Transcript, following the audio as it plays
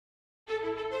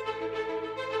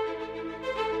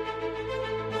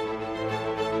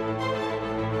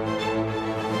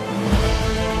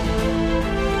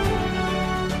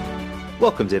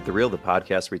Welcome to Hit the Reel, the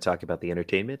podcast where we talk about the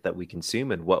entertainment that we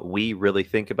consume and what we really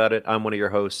think about it. I'm one of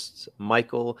your hosts,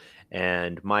 Michael,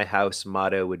 and my house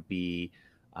motto would be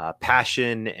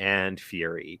passion and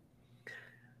fury.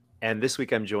 And this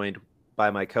week I'm joined by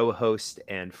my co-host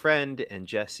and friend, and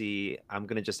Jesse. I'm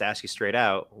going to just ask you straight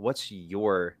out, what's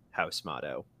your house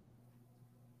motto?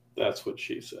 That's what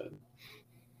she said.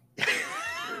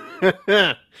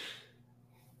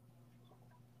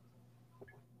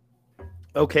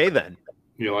 Okay, then.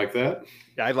 You like that?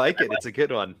 I like it. It's a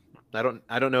good one. I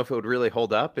don't know if it would really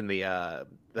hold up in the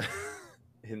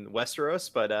in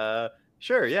Westeros, but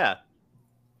sure, yeah.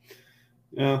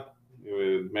 Yeah, it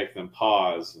would make them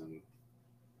pause and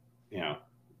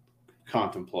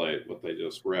contemplate what they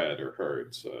just read or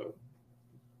heard. So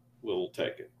we'll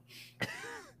take it.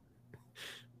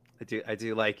 I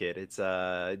do like it. It's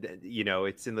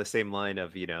it's in the same line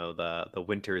of, the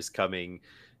winter is coming.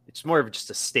 It's more of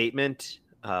just a statement,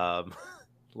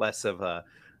 less of a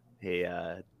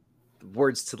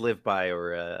words to live by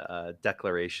or a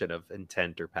declaration of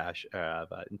intent or passion,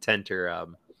 intent or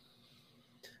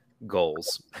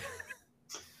goals.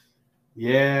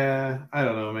 Yeah, I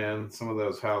don't know, man. Some of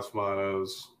those house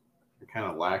mottos are kind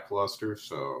of lackluster,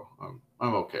 so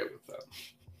I'm okay with that.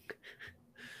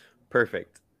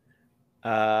 Perfect.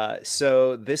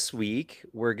 So this week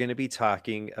we're going to be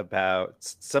talking about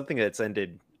something that's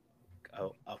ended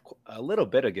a little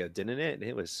bit ago, didn't it?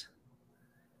 It was.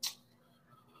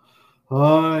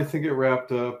 I think it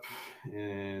wrapped up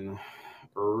in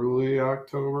early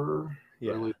October,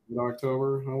 early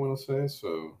October, I want to say.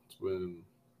 So it's been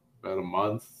about a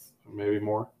month, maybe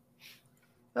more.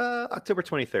 October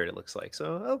 23rd, it looks like. So,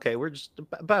 okay, we're just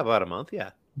about a month,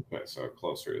 yeah. Okay, so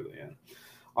closer to the end.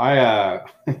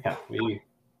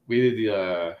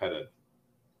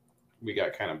 We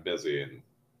got kind of busy and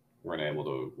weren't able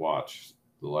to watch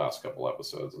the last couple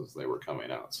episodes as they were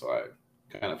coming out. So I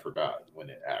kind of forgot when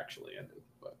it actually ended.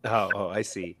 But Oh, I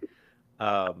see.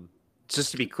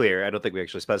 Just to be clear, I don't think we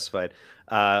actually specified.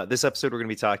 This episode, we're going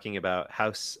to be talking about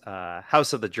House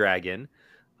of the Dragon,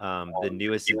 the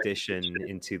newest addition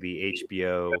into the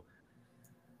HBO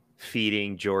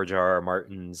feeding George R.R.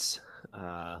 Martin's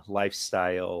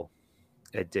lifestyle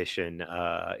edition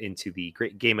into the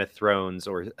Great Game of Thrones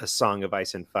or A Song of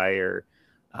Ice and Fire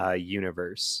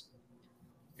universe.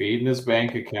 Feeding his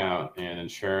bank account and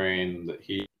ensuring that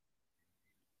he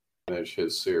finish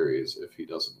his series if he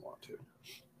doesn't want to.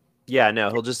 Yeah, no,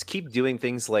 he'll just keep doing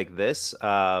things like this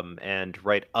and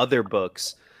write other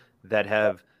books that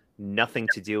have nothing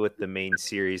to do with the main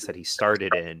series that he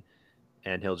started in,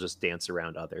 and he'll just dance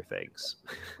around other things.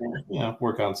 Yeah,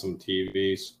 work on some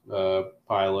TV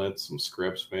pilots, some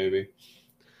scripts, maybe.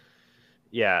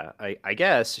 Yeah, I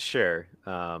guess, sure.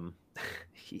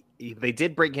 They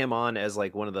did bring him on as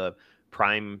like one of the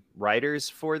prime writers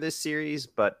for this series,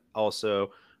 but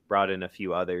also brought in a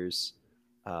few others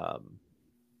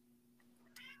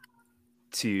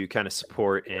to kind of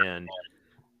support and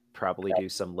probably do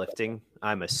some lifting,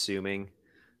 I'm assuming.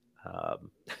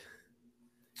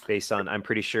 Based on, I'm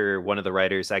pretty sure one of the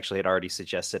writers actually had already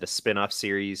suggested a spin-off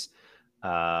series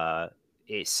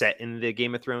set in the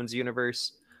Game of Thrones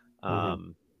universe.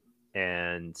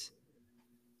 And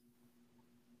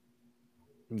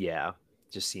yeah,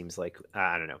 just seems like,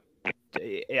 I don't know.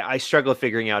 I struggle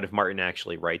figuring out if Martin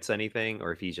actually writes anything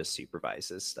or if he just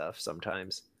supervises stuff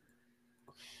sometimes.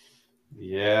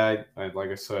 Yeah, like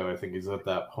I said, I think he's at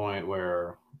that point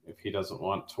where if he doesn't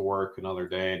want to work another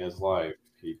day in his life,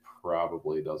 he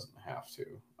probably doesn't have to,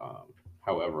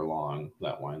 however long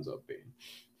that winds up being.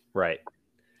 Right.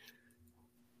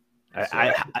 So,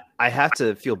 I have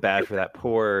to feel bad for that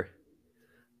poor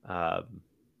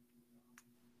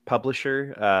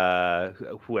publisher,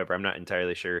 whoever, I'm not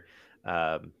entirely sure.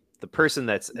 The person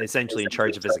that's essentially in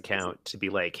charge of his account to be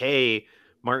like, hey,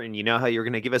 Martin, you know how you're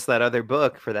going to give us that other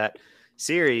book for that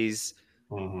series?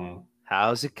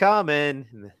 How's it coming?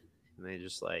 And they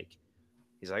just like,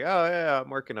 he's like, oh yeah, I'm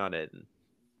working on it. And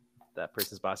that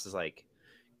person's boss is like,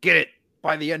 get it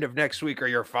by the end of next week or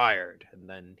you're fired. And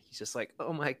then he's just like,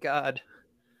 oh my God,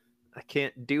 I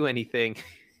can't do anything.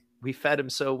 We fed him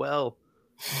so well.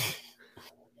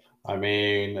 I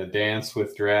mean, A Dance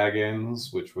with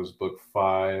Dragons, which was book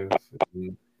 5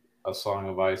 in A Song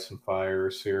of Ice and Fire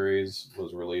series,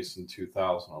 was released in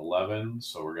 2011.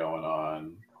 So we're going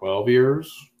on 12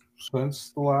 years since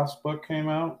the last book came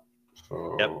out.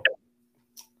 So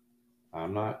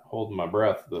I'm not holding my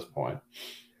breath at this point.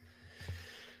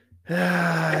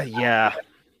 Yeah.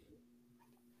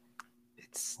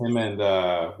 It's him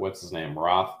and what's his name?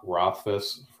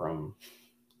 Rothfuss from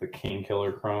the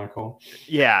Kingkiller Chronicle.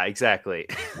 Yeah, exactly.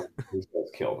 These guys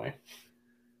kill me.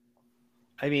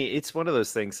 I mean, it's one of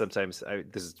those things. Sometimes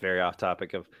this is very off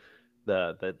topic of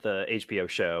the HBO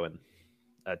show and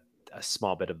a, a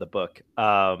small bit of the book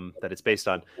that it's based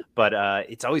on. But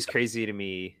it's always crazy to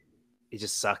me. It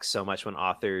just sucks so much when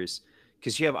authors,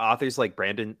 because you have authors like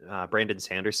Brandon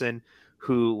Sanderson,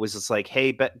 who was just like,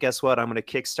 hey, guess what? I'm going to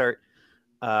kickstart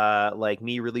like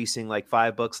me releasing like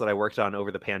 5 books that I worked on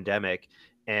over the pandemic.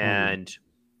 And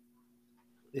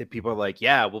people are like,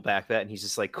 yeah, we'll back that. And he's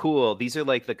just like, cool. These are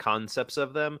like the concepts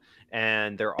of them.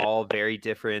 And they're all very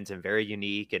different and very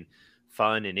unique and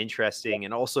fun and interesting.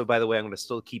 And also, by the way, I'm going to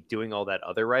still keep doing all that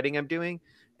other writing I'm doing.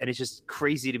 And it's just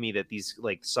crazy to me that these,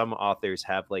 like, some authors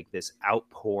have like this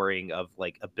outpouring of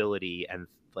like ability, and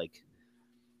like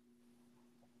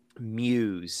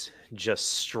muse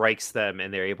just strikes them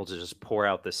and they're able to just pour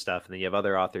out this stuff. And then you have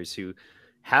other authors who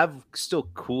have still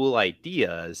cool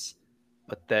ideas,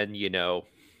 but then, you know,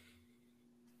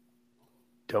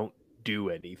 don't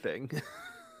do anything.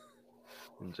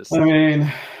 I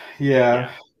mean,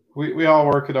 yeah. We all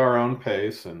work at our own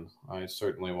pace, and I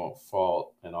certainly won't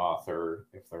fault an author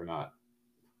if they're not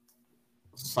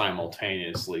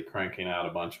simultaneously cranking out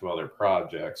a bunch of other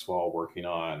projects while working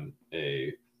on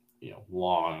a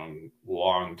long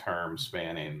term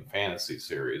spanning fantasy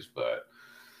series. But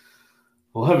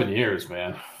 11 years,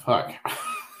 man, fuck.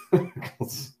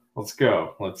 let's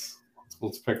go. Let's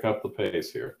pick up the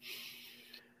pace here.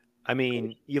 I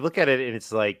mean, you look at it and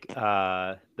it's like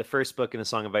the first book in the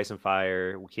Song of Ice and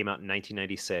Fire came out in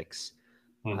 1996.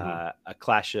 A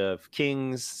Clash of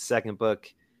Kings, second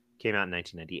book, came out in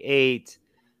 1998.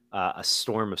 A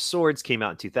Storm of Swords came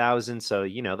out in 2000. So,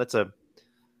 you know, that's a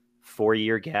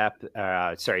 4-year gap.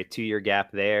 2-year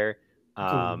gap there.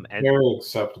 And very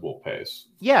acceptable pace.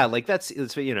 Yeah, like that's,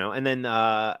 you know, and then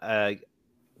a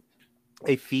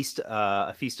Feast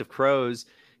of Crows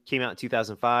came out in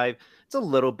 2005. It's a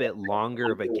little bit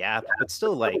longer of a gap, but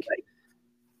still like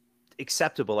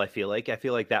acceptable. I feel like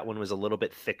that one was a little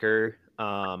bit thicker,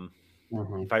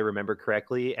 if I remember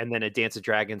correctly. And then A Dance of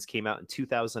Dragons came out in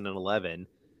 2011,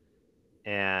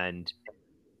 and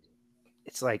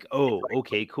it's like, oh,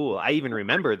 okay, cool. I even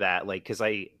remember that, like, because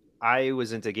I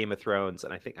was into Game of Thrones,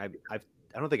 and I think I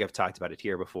don't think I've talked about it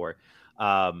here before.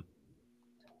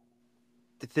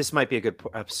 This might be a good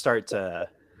start to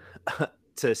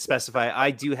to specify. I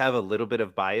do have a little bit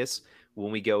of bias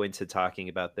when we go into talking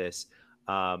about this.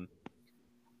 I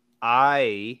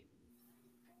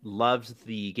loved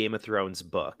the Game of Thrones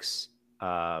books.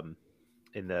 I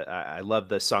love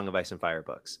the Song of Ice and Fire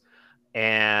books,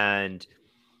 and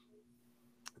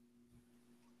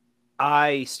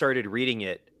I started reading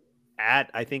it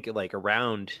at, I think, like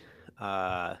around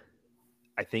I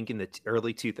think in the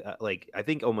early I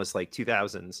think almost like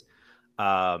 2000s.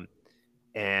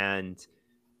 And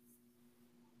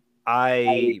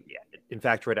I, in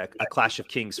fact, read a Clash of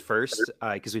Kings first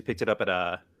because we picked it up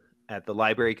at the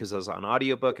library because I was on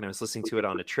audiobook, and I was listening to it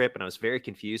on a trip, and I was very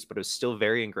confused, but it was still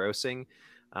very engrossing.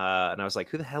 And I was like,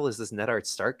 who the hell is this NetArt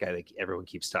Stark guy that everyone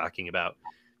keeps talking about?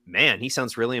 Man, he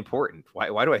sounds really important.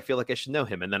 Why do I feel like I should know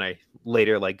him? And then I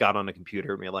later like got on a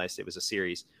computer and realized it was a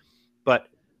series. But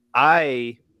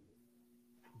I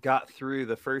got through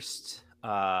the first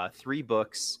 3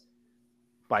 books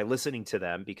by listening to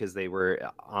them because they were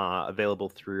available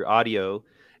through audio.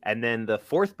 And then the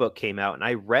 4th book came out, and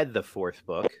I read the 4th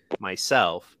book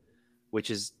myself, which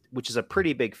is a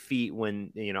pretty big feat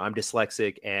when, you know, I'm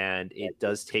dyslexic, and it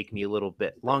does take me a little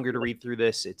bit longer to read through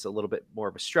this. It's a little bit more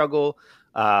of a struggle.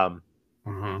 I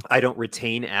don't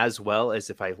retain as well as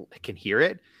if I can hear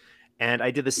it. And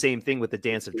I did the same thing with the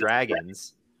Dance of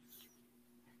Dragons.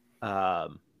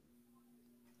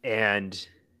 And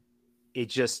it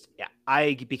just,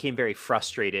 I became very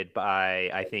frustrated by,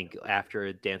 I think,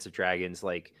 after Dance of Dragons,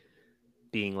 like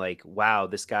being like, wow,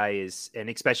 this guy is, and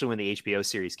especially when the HBO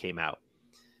series came out,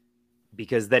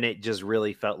 because then it just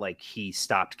really felt like he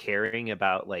stopped caring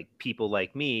about like people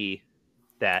like me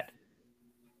that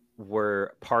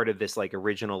were part of this like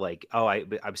original, like, oh, I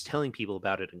was telling people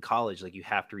about it in college, like, you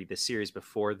have to read this series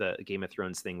before the Game of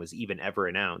Thrones thing was even ever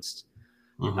announced.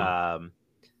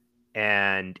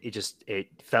 And it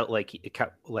felt like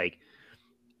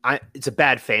it's a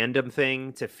bad fandom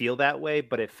thing to feel that way,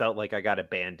 but it felt like I got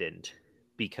abandoned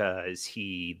because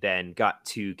he then got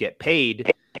to get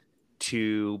paid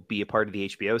to be a part of the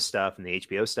HBO stuff, and the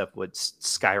HBO stuff was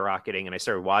skyrocketing, and I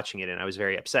started watching it, and I was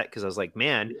very upset because I was like,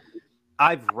 man,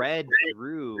 I've read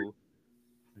through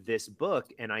this book,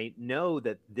 and I know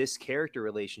that this character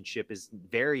relationship is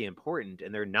very important,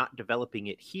 and they're not developing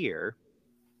it here.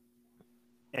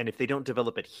 And if they don't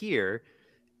develop it here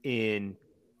in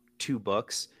 2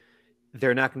 books,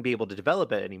 they're not going to be able to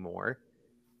develop it anymore.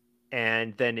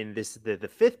 And then in the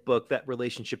fifth book, that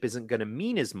relationship isn't going to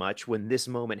mean as much when this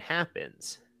moment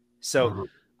happens. So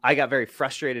I got very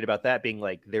frustrated about that, being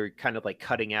like, they're kind of like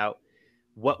cutting out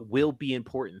what will be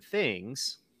important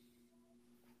things.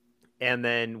 And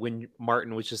then when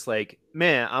Martin was just like,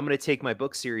 man, I'm going to take my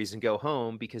book series and go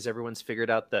home because everyone's figured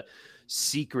out the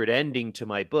secret ending to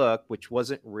my book, which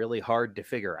wasn't really hard to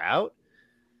figure out.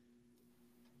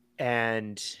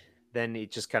 And then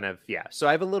it just kind of, yeah. So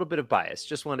I have a little bit of bias.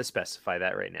 Just want to specify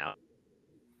that right now.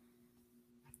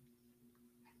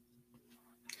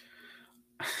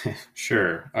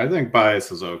 Sure. I think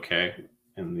bias is okay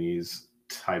in these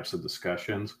types of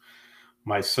discussions.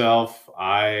 Myself,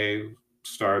 I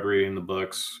started reading the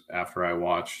books after I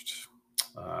watched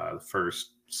the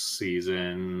first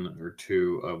season or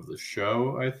two of the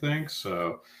show, I think.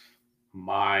 So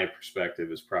my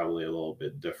perspective is probably a little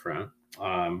bit different.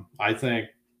 I think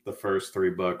the first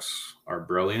three books are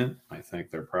brilliant. I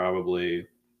think they're probably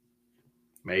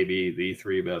maybe the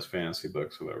three best fantasy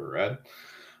books I've ever read.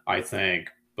 I think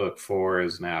book four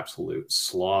is an absolute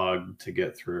slog to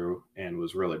get through and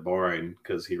was really boring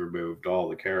because he removed all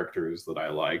the characters that I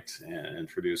liked and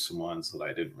introduced some ones that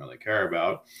I didn't really care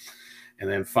about. And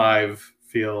then five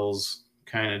feels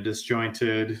kind of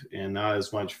disjointed and not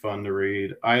as much fun to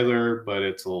read either, but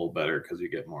it's a little better because you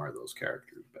get more of those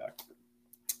characters back.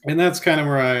 And that's kind of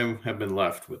where I have been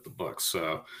left with the book.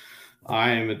 So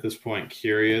I am at this point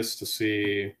curious to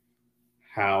see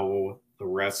how the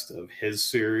rest of his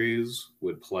series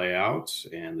would play out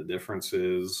and the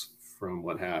differences from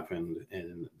what happened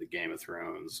in the Game of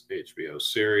Thrones HBO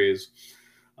series.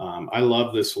 I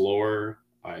love this lore.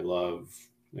 I love,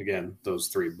 again, those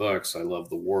three books. I love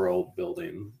the world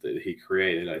building that he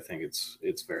created. I think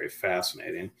it's very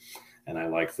fascinating. And I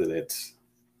like that it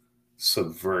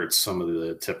subverts some of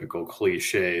the typical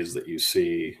cliches that you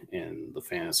see in the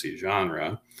fantasy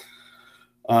genre.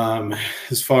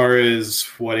 As far as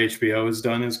what HBO has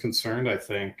done is concerned, I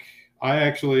think I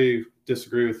actually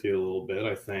disagree with you a little bit.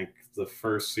 I think the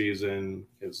first season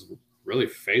is really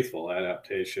faithful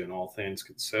adaptation, all things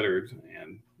considered.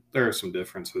 And there are some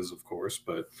differences, of course,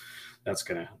 but that's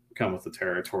going to come with the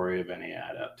territory of any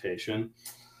adaptation.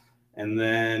 And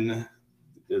then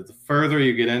the further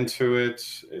you get into it,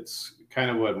 it's kind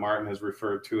of what Martin has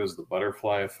referred to as the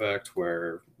butterfly effect,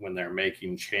 where when they're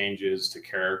making changes to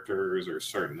characters or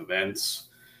certain events,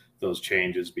 those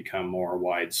changes become more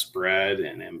widespread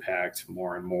and impact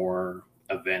more and more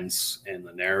events in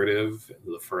the narrative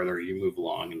the further you move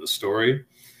along in the story.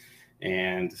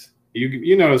 And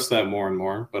you notice that more and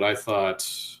more, but I thought,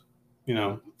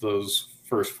 those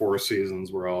first four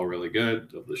seasons were all really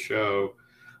good of the show.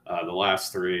 The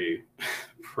last three,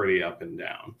 pretty up and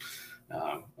down,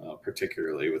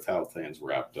 particularly with how things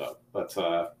wrapped up. But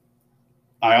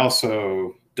I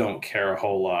also don't care a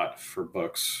whole lot for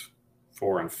books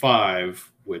 4 and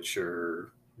 5, which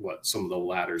are what some of the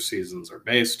latter seasons are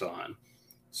based on.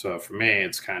 So for me,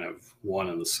 it's kind of one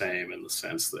and the same in the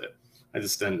sense that I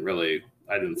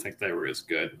didn't think they were as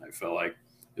good. I felt like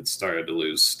it started to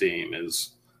lose steam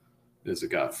as it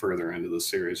got further into the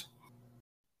series.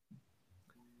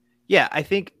 Yeah, I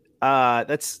think I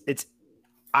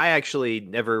actually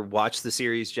never watched the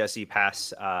series, Jesse,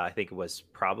 past I think it was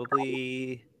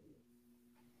probably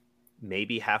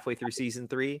maybe halfway through season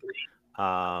 3.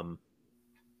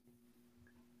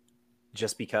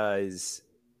 Just because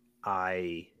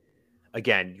I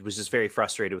again was just very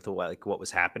frustrated with what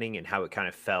was happening and how it kind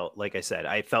of felt. Like I said,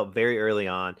 I felt very early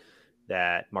on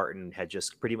that Martin had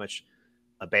just pretty much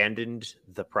abandoned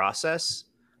the process.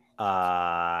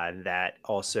 That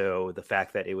also the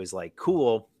fact that it was like,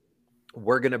 cool,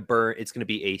 we're going to burn, it's going to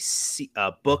be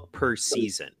a book per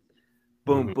season.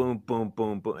 Boom, boom, boom,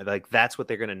 boom, boom. Like that's what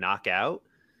they're going to knock out.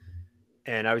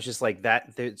 And I was just like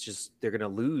that. They're going to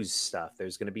lose stuff.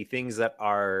 There's going to be things that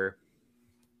are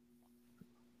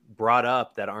brought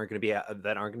up that aren't going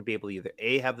to be able to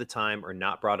either have the time or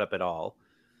not brought up at all.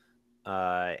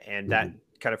 And that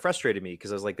kind of frustrated me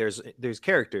because I was like, there's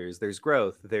characters, there's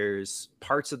growth, there's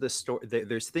parts of the story,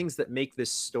 there's things that make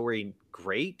this story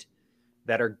great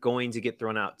that are going to get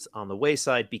thrown out on the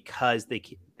wayside because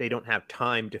they don't have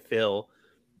time to fill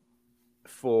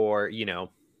for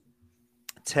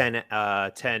 10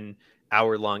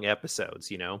 hour long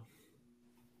episodes.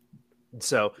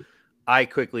 So I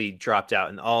quickly dropped out,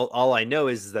 and all I know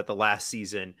is that the last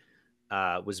season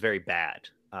was very bad.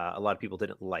 A lot of people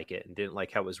didn't like it and didn't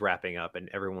like how it was wrapping up, and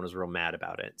everyone was real mad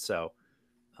about it. So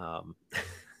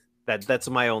that's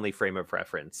my only frame of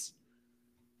reference.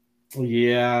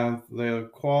 Yeah, the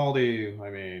quality,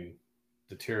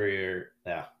 deteriorated.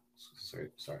 Yeah, sorry,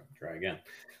 try again.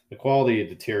 The quality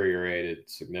deteriorated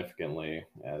significantly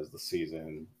as the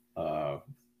season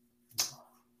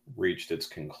reached its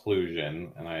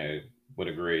conclusion, and I would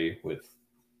agree with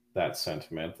that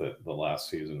sentiment that the last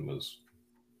season was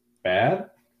bad,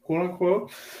 quote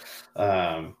unquote.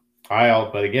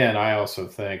 But again, I also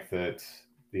think that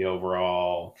the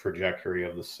overall trajectory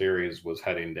of the series was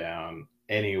heading down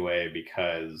anyway,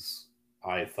 because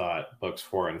I thought books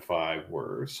 4 and 5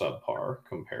 were subpar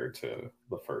compared to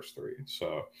the first 3.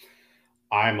 So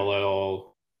I'm a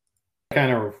little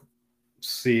kind of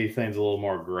see things a little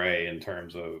more gray in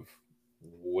terms of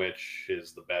which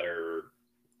is the better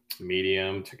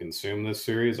medium to consume this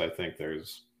series. I think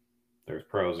there's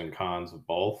pros and cons of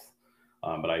both,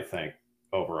 but I think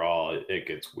overall it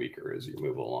gets weaker as you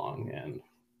move along. And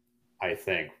I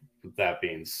think that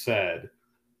being said,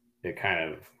 it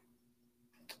kind of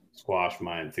squashed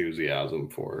my enthusiasm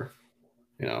for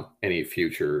any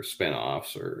future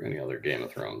spin-offs or any other Game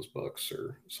of Thrones books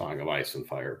or Song of Ice and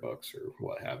Fire books or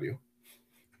what have you.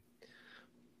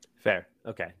 Fair.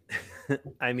 Okay.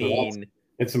 I mean,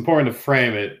 it's important to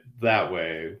frame it that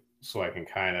way so I can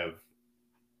kind of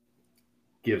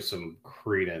give some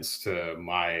credence to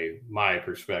my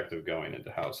perspective going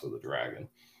into House of the Dragon.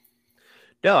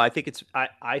 No, I think it's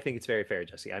very fair,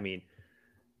 Jesse. I mean,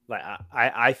 like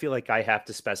I feel like I have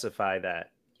to specify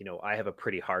that, I have a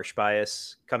pretty harsh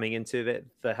bias coming into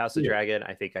the House of Dragon.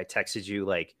 I think I texted you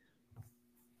like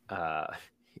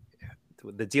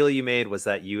the deal you made was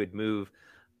that you would move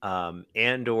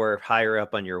Andor higher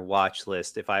up on your watch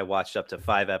list if I watched up to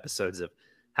 5 episodes of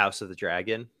House of the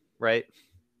Dragon, right?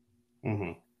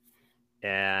 Mm-hmm.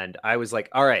 And I was like,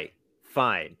 all right,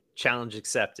 fine, challenge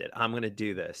accepted. I'm going to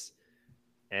do this.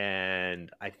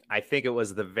 And I think it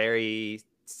was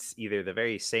either the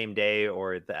very same day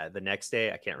or the next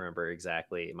day. I can't remember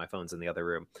exactly. My phone's in the other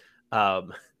room.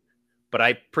 But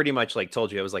I pretty much like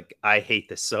told you, I was like, I hate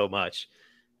this so much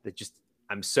that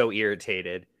I'm so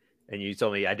irritated. And you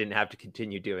told me I didn't have to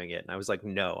continue doing it. And I was like,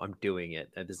 no, I'm doing it.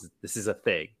 And this is a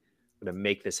thing. I'm going to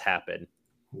make this happen.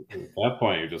 At that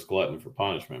point, you're just glutton for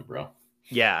punishment, bro.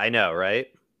 Yeah, I know, right?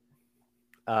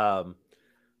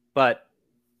 But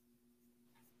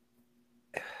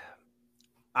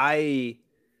I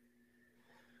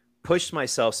pushed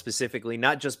myself specifically,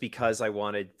 not just because I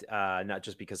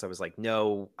was like,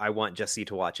 no, I want Jesse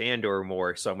to watch Andor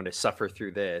more, so I'm going to suffer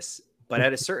through this. But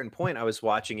at a certain point, I was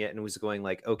watching it and was going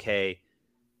like, okay,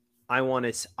 I want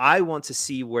to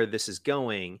see where this is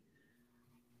going.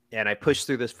 And I pushed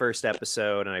through this first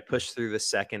episode, and I pushed through the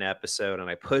second episode, and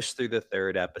I pushed through the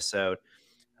third episode,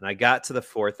 and I got to the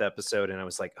 4th episode, and I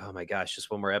was like, oh my gosh, just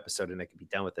one more episode and I could be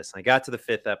done with this. And I got to the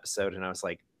 5th episode, and I was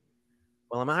like,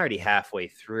 well, I'm already halfway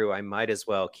through. I might as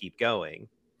well keep going.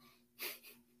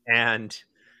 And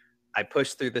I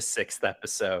pushed through the 6th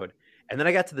episode, and then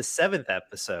I got to the 7th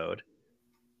episode.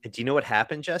 And do you know what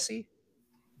happened, Jesse?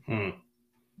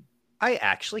 I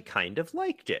actually kind of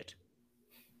liked it.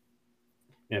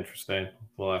 Interesting.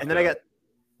 We'll have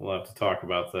to talk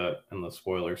about that in the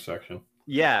spoiler section.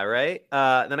 Yeah, right?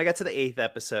 Then I got to the 8th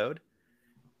episode,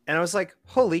 and I was like,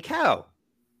 holy cow.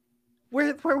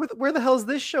 Where the hell's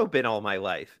this show been all my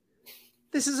life?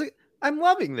 I'm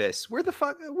loving this. Where the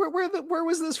fuck where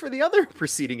was this for the other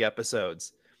preceding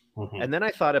episodes? Mm-hmm. And then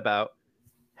I thought about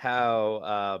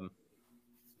how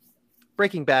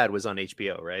Breaking Bad was on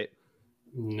HBO, right?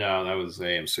 No, that was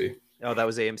AMC. Oh, that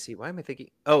was AMC. Why am I thinking?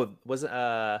 Oh, was it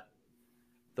The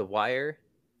Wire?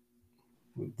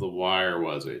 The Wire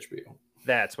was HBO.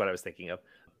 That's what I was thinking of.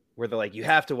 Where they're like, you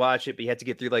have to watch it, but you have to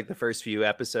get through like the first few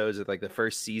episodes of like the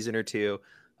first season or two.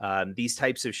 These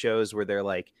types of shows where they're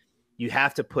like, you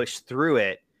have to push through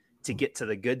it to get to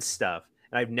the good stuff.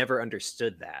 And I've never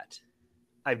understood that.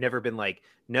 I've never been like,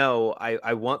 no,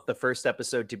 I want the first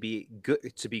episode to be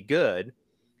good.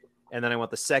 And then I want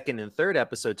the second and third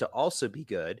episode to also be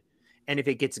good. And if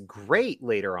it gets great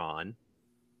later on,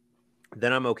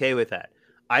 then I'm okay with that.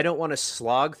 I don't want to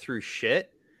slog through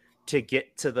shit to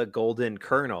get to the golden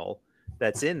kernel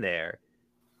that's in there.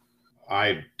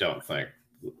 I don't think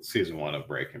season 1 of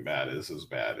Breaking Bad is as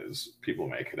bad as people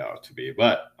make it out to be,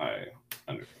 but I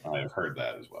have heard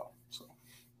that as well. So,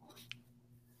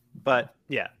 but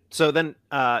yeah, so then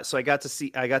so I got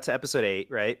to episode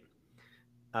 8, right?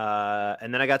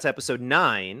 And then I got to episode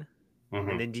 9. Mm-hmm.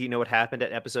 And then do you know what happened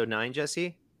at episode 9,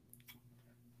 Jesse?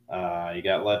 You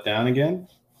got let down again?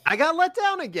 I got let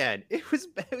down again. It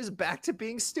was back to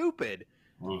being stupid.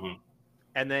 Mm-hmm.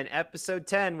 And then episode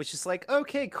 10 was just like,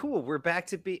 okay, cool. We're back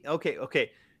to be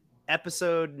okay.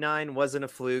 Episode 9 wasn't a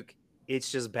fluke.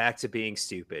 It's just back to being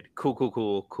stupid. Cool.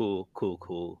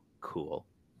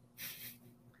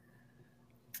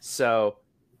 So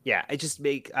yeah, I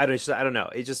don't know.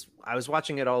 I was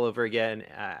watching it all over again.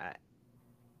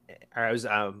 I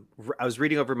was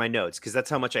reading over my notes because that's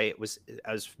how much I was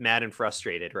mad and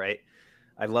frustrated. Right,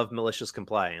 I love malicious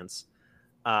compliance.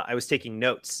 I was taking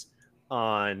notes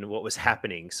on what was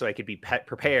happening so I could be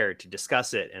prepared to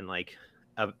discuss it and like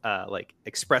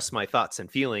express my thoughts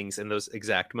and feelings in those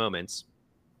exact moments.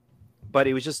 But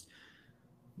it was just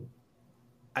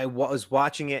I was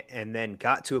watching it and then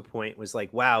got to a point was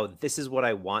like, wow, this is what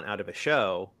I want out of a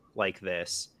show like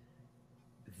this.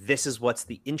 This is what's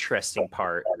the interesting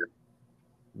part,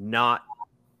 not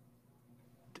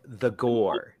the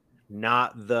gore,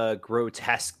 not the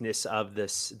grotesqueness of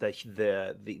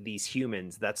these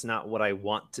humans. That's not what I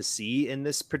want to see in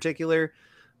this particular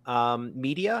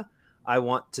media. I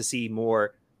want to see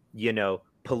more,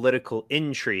 political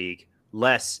intrigue,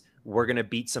 less we're gonna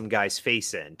beat some guy's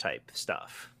face in type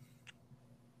stuff.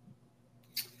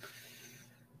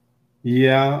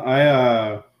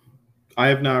 Yeah, I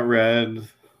have not read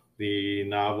the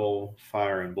novel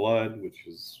Fire and Blood, which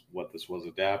is what this was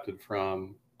adapted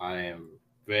from. I am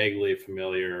vaguely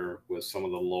familiar with some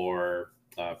of the lore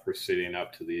proceeding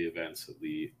up to the events of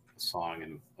the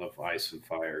Song of Ice and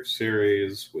Fire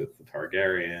series with the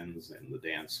Targaryens and the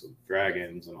Dance of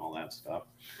Dragons and all that stuff.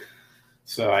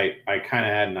 So I kind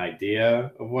of had an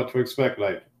idea of what to expect,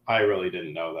 but I really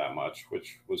didn't know that much,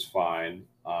 which was fine.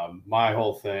 My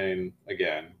whole thing,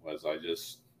 again, was I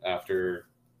just, after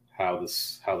how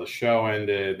the show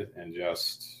ended and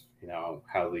just, how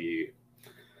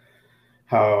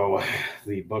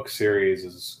the book series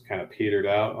is kind of petered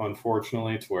out,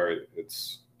 unfortunately, to where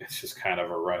it's just kind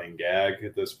of a running gag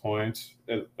at this point.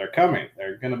 They're coming.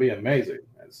 They're going to be amazing,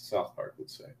 as South Park would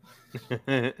say.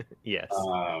 Yes.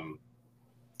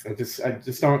 I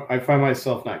just don't. I find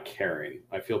myself not caring.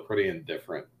 I feel pretty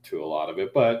indifferent to a lot of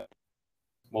it, but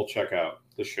we'll check out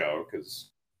the show because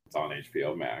it's on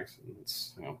HBO Max and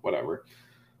it's whatever.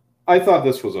 I thought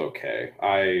this was okay.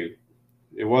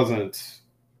 It wasn't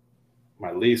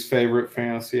my least favorite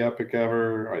fantasy epic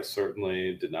ever. I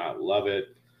certainly did not love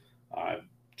it. I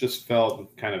just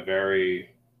felt kind of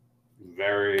very,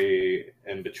 very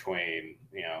in between,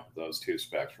 those two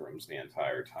spectrums the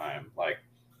entire time. Like,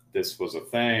 this was a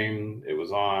thing. It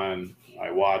was on. I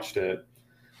watched it,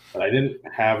 but I didn't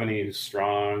have any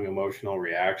strong emotional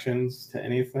reactions to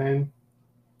anything.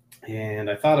 And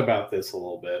I thought about this a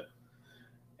little bit,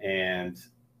 and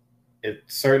it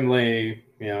certainly,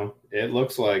 it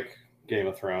looks like Game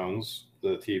of Thrones,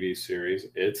 the TV series.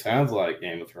 It sounds like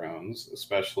Game of Thrones,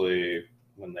 especially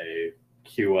when they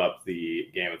cue up the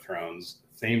Game of Thrones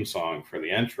theme song for the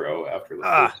intro after the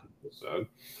first episode.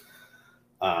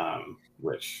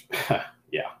 Which,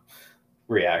 yeah,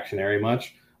 reactionary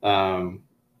much. I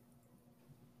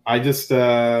just,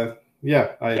 I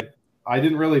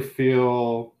didn't really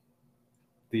feel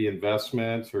the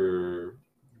investment or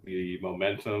the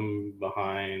momentum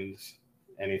behind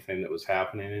anything that was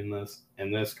happening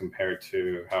in this compared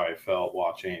to how I felt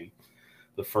watching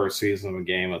the first season of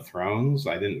Game of Thrones.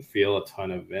 I didn't feel a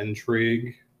ton of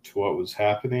intrigue to what was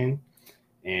happening,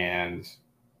 and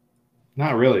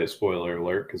not really a spoiler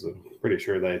alert because I'm pretty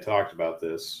sure they talked about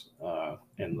this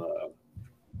in the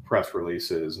press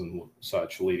releases and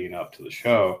such leading up to the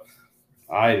show.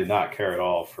 I did not care at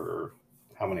all for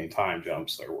how many time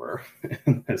jumps there were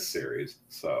in this series.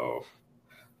 So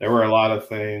there were a lot of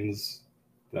things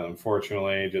that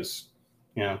unfortunately just,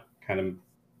 kind of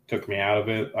took me out of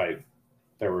it.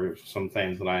 There were some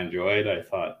things that I enjoyed. I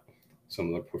thought some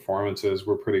of the performances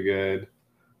were pretty good.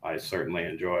 I certainly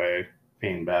enjoy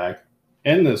being back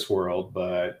in this world,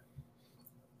 but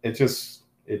it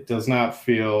does not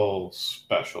feel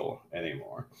special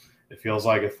anymore. It feels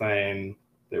like a thing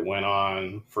that went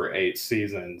on for 8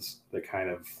 seasons that kind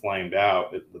of flamed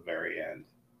out at the very end.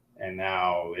 And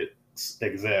now it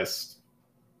exists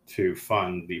to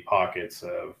fund the pockets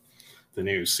of the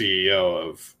new CEO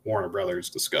of Warner Brothers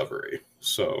Discovery.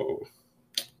 So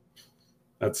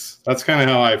that's kind of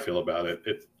how I feel about it.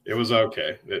 It was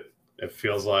okay. It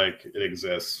feels like it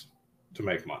exists to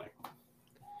make money.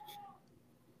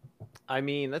 I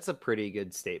mean, that's a pretty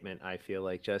good statement, I feel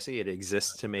like, Jesse. It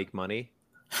exists to make money.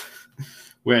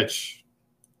 Which,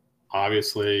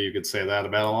 obviously, you could say that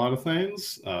about a lot of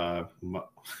things.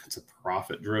 It's a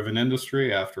profit-driven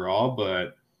industry, after all,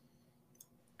 but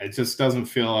it just doesn't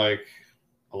feel like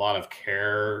a lot of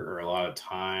care or a lot of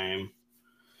time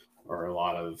or a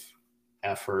lot of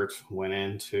effort went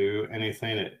into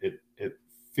anything. It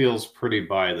feels pretty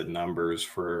by the numbers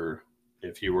for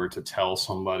if you were to tell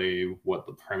somebody what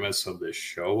the premise of this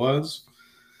show was.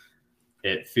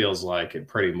 It feels like it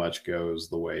pretty much goes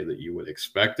the way that you would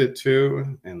expect it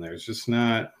to. And there's just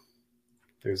not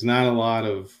there's not a lot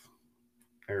of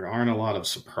there aren't a lot of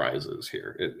surprises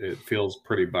here. It feels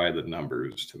pretty by the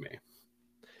numbers to me.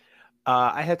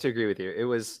 I have to agree with you. It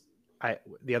was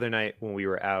the other night when we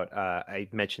were out, I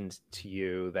mentioned to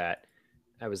you that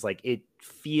I was like, it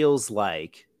feels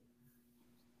like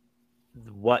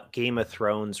what Game of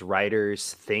Thrones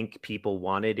writers think people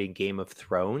wanted in Game of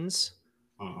Thrones,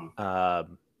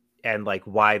 and like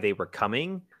why they were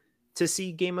coming to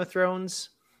see Game of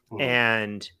Thrones,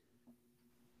 and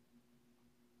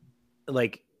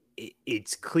like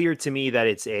it's clear to me that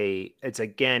it's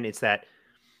that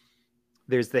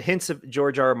there's the hints of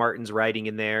George R. R. Martin's writing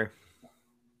in there,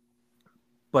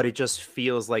 but it just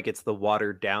feels like it's the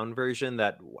watered down version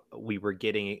that we were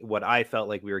getting, what I felt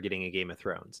like we were getting in Game of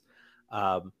Thrones.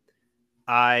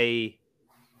 I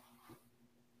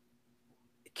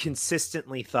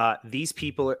consistently thought these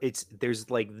people there's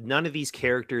like none of these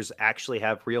characters actually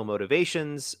have real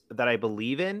motivations that I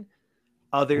believe in,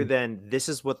 other than this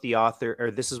is what the author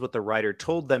or this is what the writer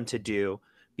told them to do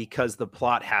because the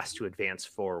plot has to advance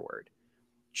forward.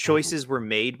 Choices were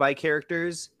made by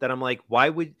characters that I'm like,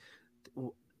 what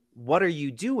are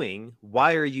you doing?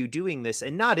 Why are you doing this?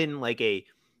 And not in like a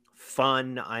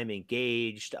fun, I'm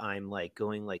engaged, I'm like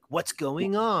going like, what's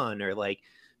going on? Or like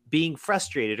being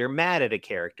frustrated or mad at a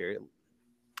character.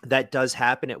 That does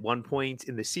happen at one point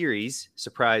in the series.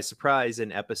 Surprise, surprise,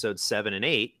 in episodes 7 and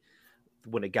 8,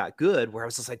 when it got good, where I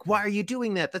was just like, why are you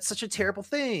doing that? That's such a terrible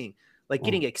thing. Like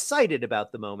getting excited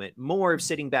about the moment, more of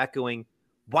sitting back going,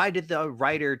 why did the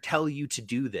writer tell you to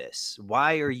do this?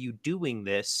 Why are you doing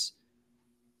this?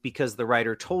 Because the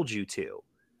writer told you to.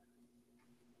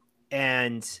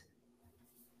 And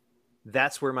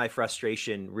that's where my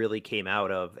frustration really came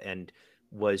out of, and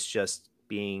was just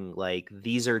being like,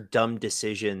 these are dumb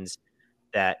decisions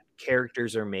that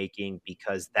characters are making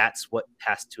because that's what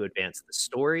has to advance the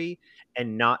story,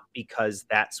 and not because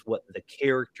that's what the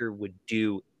character would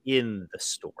do in the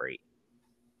story.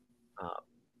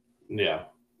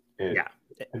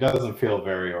 It doesn't feel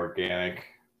very organic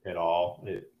at all.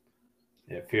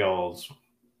 It feels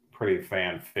pretty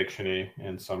fan fiction-y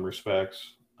in some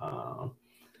respects.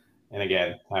 And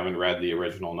again, I haven't read the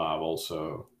original novel,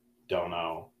 so don't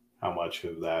know how much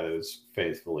of that is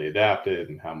faithfully adapted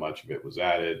and how much of it was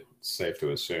added. It's safe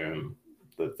to assume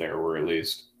that there were at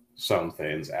least some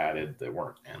things added that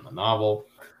weren't in the novel.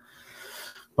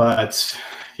 But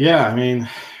yeah, I mean,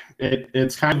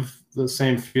 it's kind of the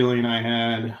same feeling I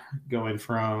had going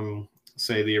from,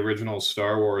 say, the original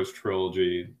Star Wars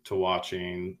trilogy to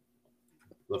watching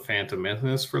The Phantom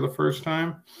Menace for the first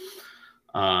time,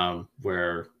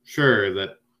 where sure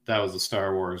that was the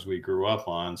Star Wars we grew up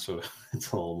on, so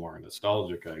it's a little more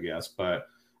nostalgic, I guess, but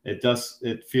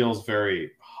it feels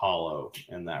very hollow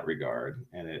in that regard,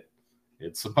 and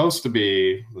it's supposed to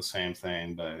be the same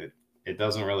thing, but it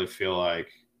doesn't really feel like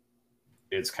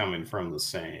it's coming from the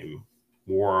same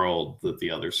world that the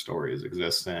other stories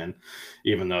exist in,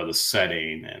 even though the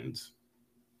setting and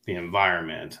the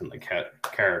environment and the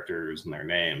characters and their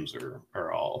names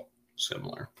are all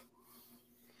similar.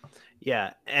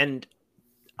 Yeah, and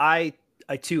I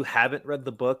too haven't read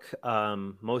the book,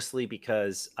 mostly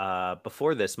because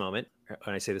before this moment,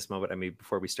 when I say this moment, I mean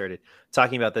before we started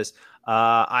talking about this,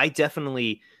 I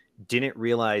definitely didn't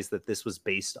realize that this was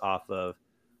based off of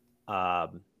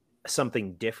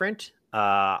something different.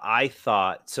 I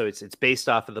thought so. It's based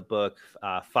off of the book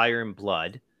Fire and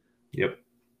Blood. Yep.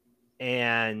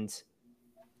 And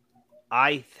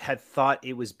I had thought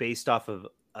it was based off of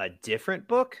a different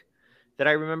book that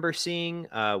I remember seeing,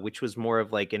 which was more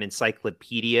of like an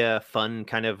encyclopedia, fun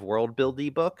kind of world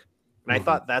buildy book. And I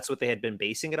thought that's what they had been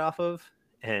basing it off of.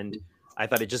 And I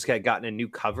thought it just had gotten a new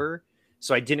cover.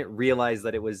 So I didn't realize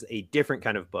that it was a different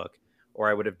kind of book, or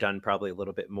I would have done probably a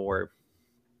little bit more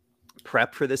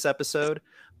prep for this episode.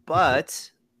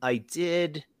 But I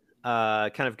did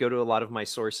kind of go to a lot of my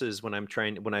sources when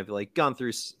I've like gone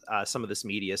through some of this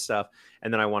media stuff,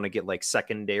 and then I want to get like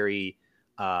secondary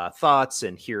thoughts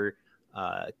and hear,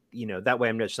 that way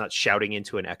I'm just not shouting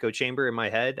into an echo chamber in my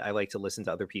head. I like to listen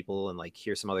to other people and like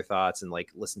hear some other thoughts and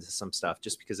like listen to some stuff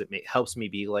just because it helps me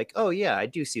be like, oh yeah, I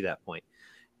do see that point.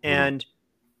 And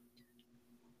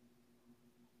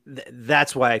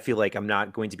that's why I feel like I'm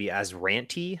not going to be as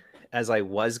ranty as I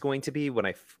was going to be when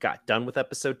I got done with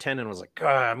episode 10 and was like,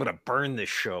 I'm going to burn this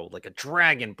show like a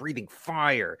dragon breathing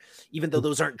fire, even though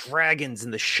those aren't dragons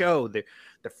in the show. They're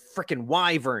freaking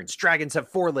wyverns. Dragons have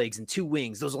 4 legs and 2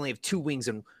 wings. Those only have 2 wings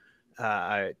and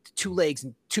 2 legs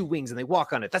and 2 wings, and they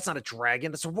walk on it. That's not a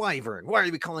dragon. That's a wyvern. Why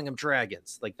are we calling them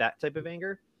dragons? Like that type of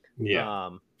anger. Yeah.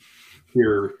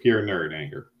 Pure nerd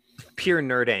anger. Pure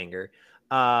nerd anger.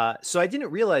 So I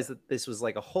didn't realize that this was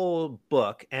like a whole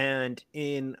book. And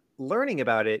in learning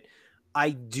about it,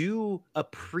 I do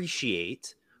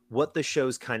appreciate what the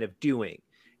show's kind of doing.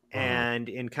 And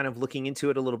in kind of looking into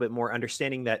it a little bit more,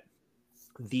 understanding that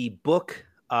the book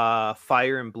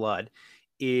Fire and Blood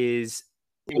is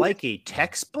like a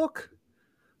textbook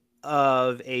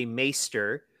of a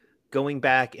maester going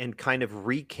back and kind of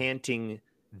recanting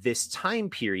this time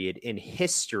period in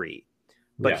history.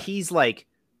 But he's like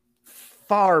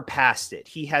far past it.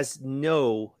 He has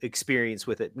no experience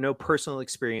with it, no personal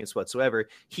experience whatsoever.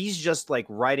 He's just like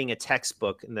writing a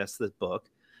textbook, and that's the book,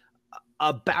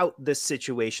 about the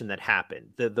situation that happened,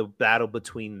 the battle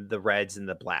between the Reds and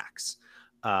the Blacks,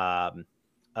 of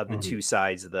the two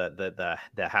sides of the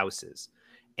houses.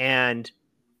 And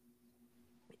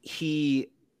he's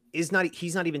not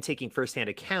even taking firsthand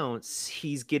accounts.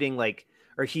 He's getting like,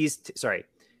 or he's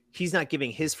not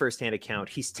giving his firsthand account.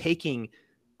 He's taking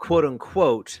quote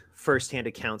unquote firsthand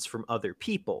accounts from other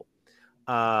people.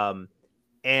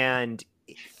 And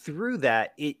through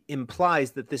that, it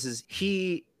implies that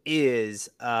he is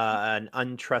an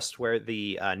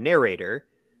untrustworthy narrator,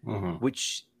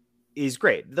 which is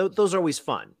great. Those are always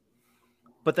fun.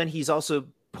 But then he's also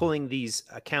pulling these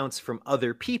accounts from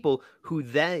other people who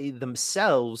they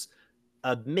themselves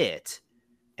admit,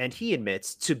 and he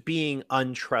admits, to being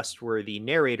untrustworthy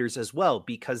narrators as well,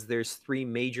 because there's three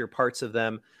major parts of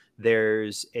them.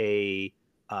 There's a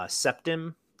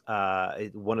septim,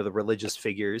 one of the religious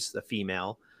figures, the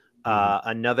female,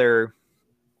 another,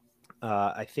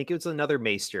 I think it was another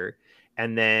maester,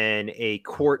 and then a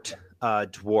court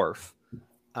dwarf,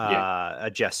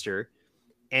 a jester.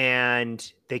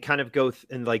 And they kind of go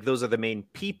and like, those are the main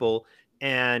people.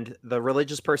 And the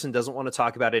religious person doesn't want to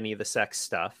talk about any of the sex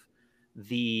stuff.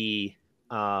 The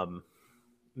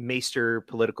maester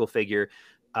political figure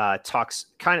talks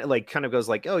kind of goes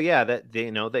like, oh yeah, that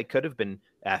they could have been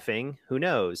effing, who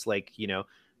knows, like,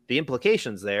 the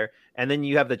implications there. And then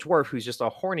you have the dwarf, who's just a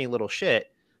horny little shit.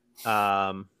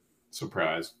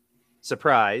 Surprise,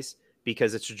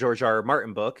 because it's a George R.R.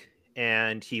 Martin book,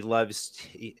 and he loves.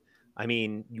 I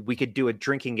mean, we could do a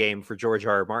drinking game for George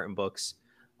R.R. Martin books,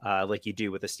 like you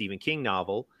do with a Stephen King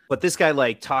novel. But this guy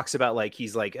like talks about like,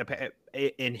 he's like,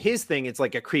 in his thing, it's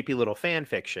like a creepy little fan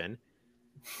fiction.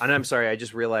 And I'm sorry, I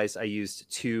just realized I used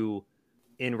two,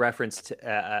 in reference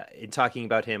to, in talking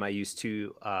about him, I used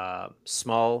two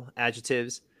small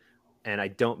adjectives. And I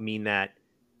don't mean that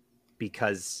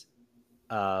because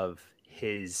of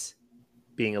his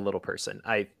being a little person.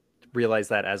 I realized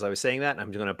that as I was saying that.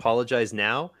 I'm going to apologize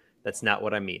now. That's not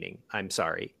what I'm meaning. I'm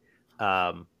sorry.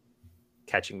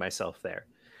 Catching myself there.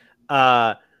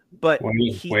 But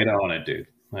wait on it, dude.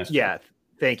 Nice. Yeah. Job.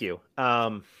 Thank you.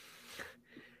 I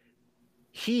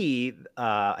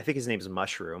think his name is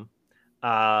Mushroom.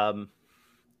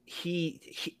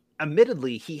 He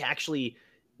admittedly, he actually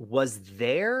was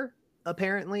there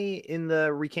apparently in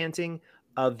the recanting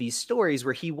of these stories,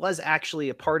 where he was actually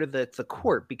a part of the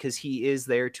court, because he is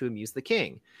there to amuse the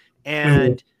king.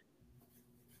 And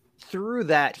through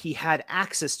that, he had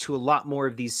access to a lot more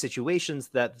of these situations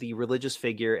that the religious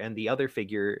figure and the other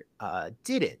figure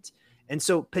didn't. And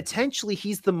so potentially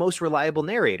he's the most reliable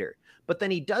narrator. But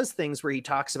then he does things where he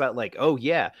talks about like, oh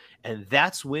yeah, and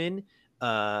that's when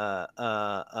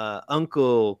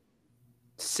Uncle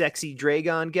Sexy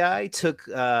Dragon guy took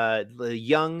the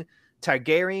young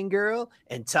Targaryen girl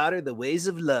and taught her the ways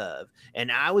of love.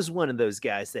 And I was one of those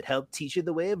guys that helped teach her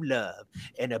the way of love.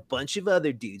 And a bunch of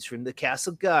other dudes from the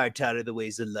Castle Guard taught her the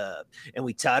ways of love. And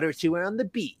we taught her to her on the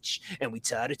beach. And we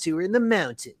taught it to her in the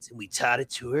mountains. And we taught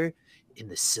it to her in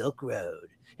the Silk Road.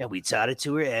 And we taught it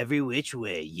to her every which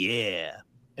way. Yeah.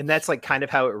 And that's like kind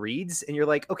of how it reads. And you're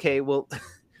like, okay, well,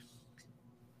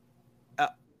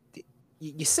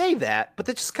 you say that, but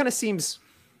that just kind of seems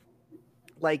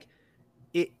like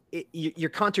you're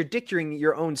contradicting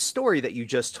your own story that you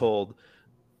just told,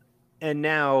 and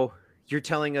now you're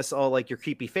telling us all like your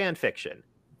creepy fan fiction.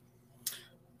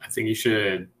 I think you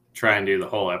should try and do the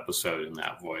whole episode in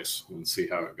that voice and see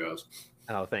how it goes.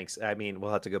 Oh, thanks. I mean,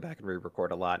 we'll have to go back and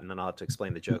re-record a lot, and then I'll have to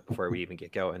explain the joke before we even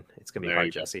get going. It's gonna be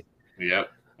hard, Jesse.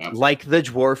 Yep. Absolutely. Like the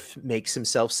dwarf makes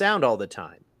himself sound all the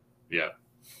time. Yeah.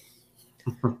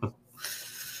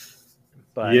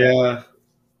 But yeah.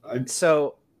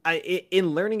 In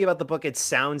learning about the book, it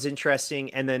sounds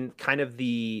interesting. And then kind of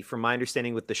from my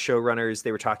understanding with the showrunners,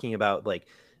 they were talking about like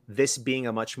this being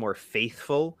a much more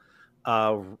faithful,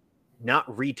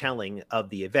 not retelling of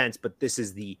the events, but this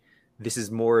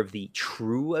is more of the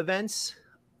true events.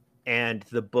 And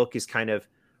the book is kind of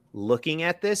looking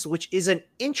at this, which is an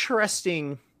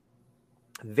interesting,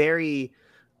 very,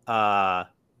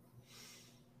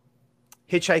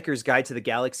 Hitchhiker's Guide to the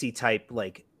Galaxy type,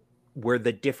 like where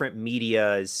the different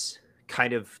medias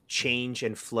kind of change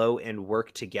and flow and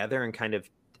work together and kind of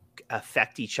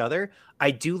affect each other.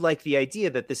 I do like the idea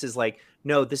that this is like,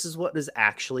 no, this is what is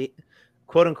actually,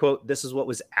 quote unquote, this is what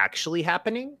was actually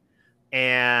happening.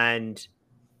 And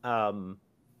that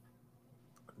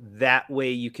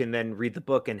way you can then read the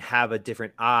book and have a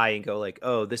different eye and go like,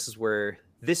 oh, this is where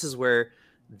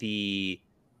the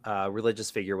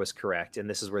religious figure was correct, and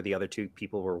this is where the other two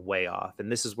people were way off,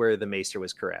 and this is where the maester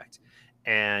was correct.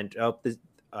 And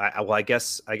I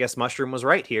guess Mushroom was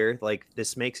right here. Like,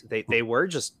 this makes they were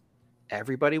just,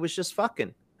 everybody was just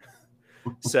fucking.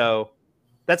 So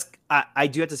that's, I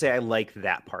do have to say I like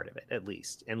that part of it, at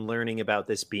least, and learning about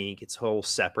this being its whole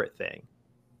separate thing.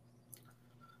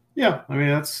 Yeah, I mean,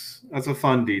 that's a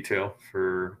fun detail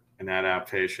for an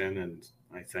adaptation, and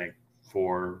I think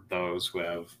for those who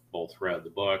have both read the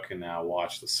book and now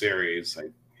watched the series,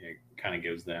 it kind of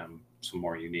gives them some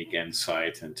more unique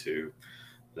insight into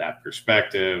that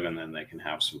perspective, and then they can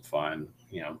have some fun,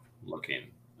 looking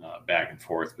back and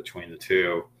forth between the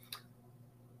two.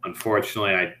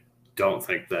 Unfortunately, I don't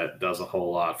think that does a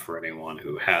whole lot for anyone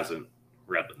who hasn't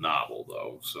read the novel,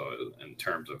 though. So in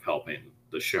terms of helping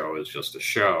the show as just a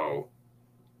show,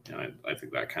 I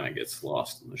think that kind of gets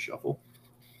lost in the shuffle.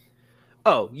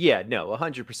 Oh, yeah, no,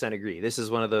 100% agree. This is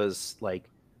one of those, like,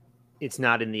 it's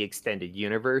not in the extended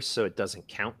universe, so it doesn't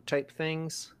count type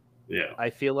things. Yeah. I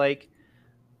feel like.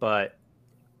 But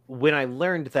when I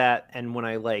learned that, and when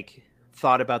I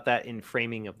thought about that in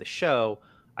framing of the show,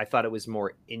 I thought it was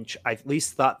more I at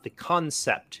least thought the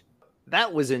concept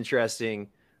that was interesting,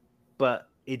 but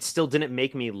it still didn't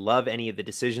make me love any of the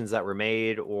decisions that were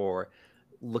made or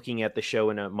looking at the show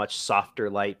in a much softer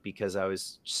light, because I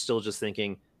was still just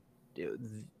thinking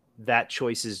that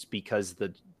choice is because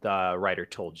the writer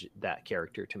told that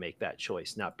character to make that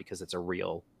choice, not because it's a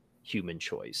real human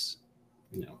choice.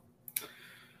 No.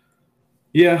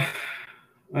 Yeah,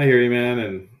 I hear you, man.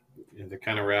 And to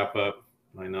kind of wrap up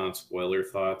my non-spoiler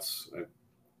thoughts,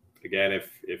 again,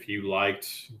 if you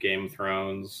liked Game of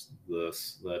Thrones, the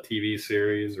TV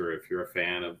series, or if you're a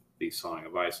fan of the Song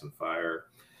of Ice and Fire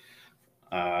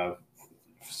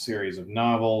series of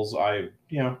novels,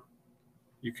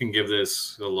 you can give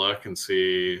this a look and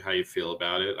see how you feel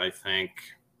about it. I think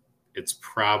it's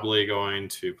probably going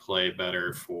to play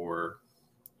better for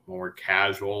more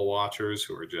casual watchers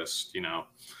who are just,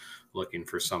 looking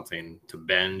for something to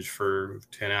binge for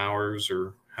 10 hours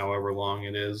or however long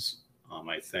it is.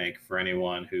 I think for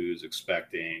anyone who's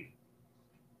expecting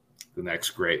the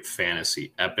next great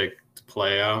fantasy epic to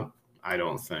play out, I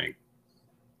don't think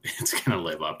it's going to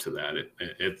live up to that.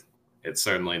 It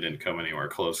certainly didn't come anywhere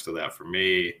close to that for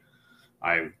me.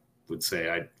 I would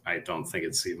say I don't think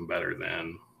it's even better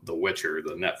than The Witcher,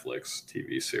 the Netflix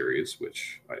TV series,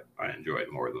 which I enjoyed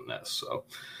more than this. So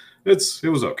it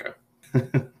was okay.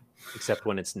 Except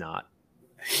when it's not.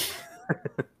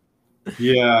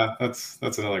 Yeah, that's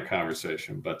another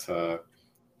conversation. But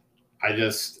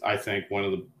I think one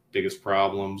of the biggest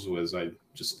problems was I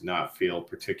just did not feel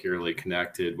particularly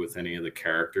connected with any of the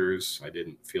characters. I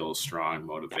didn't feel a strong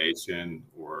motivation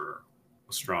or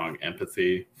a strong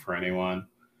empathy for anyone.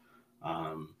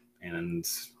 And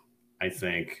I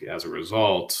think as a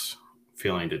result,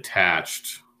 feeling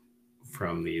detached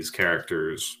from these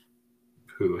characters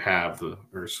who have or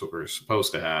are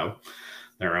supposed to have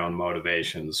their own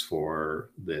motivations for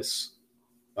this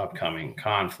upcoming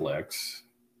conflict,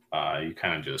 you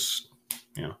kind of just,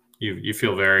 you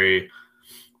feel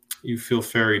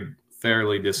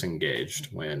fairly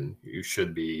disengaged when you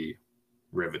should be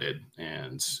riveted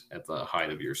and at the height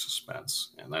of your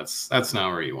suspense. And that's not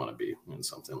where you want to be in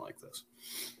something like this.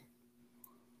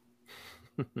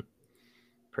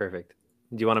 Perfect.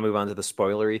 Do you want to move on to the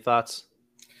spoilery thoughts?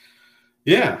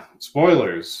 Yeah,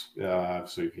 spoilers.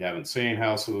 So if you haven't seen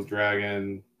House of the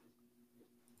Dragon,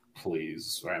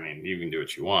 please, you can do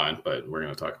what you want, but we're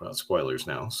going to talk about spoilers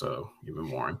now, so you've been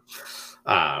warned.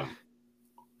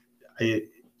 To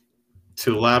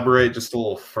elaborate just a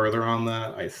little further on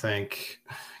that, I think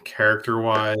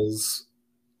character-wise,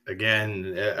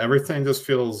 again, everything just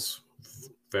feels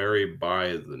very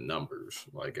by the numbers.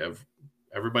 Like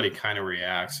everybody kind of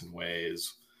reacts in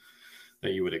ways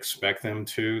that you would expect them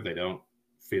to. They don't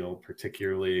feel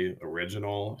particularly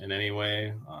original in any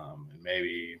way. And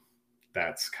maybe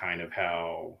that's kind of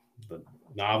how the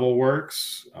novel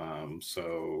works.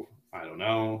 So I don't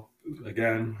know,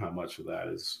 again, how much of that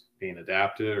is being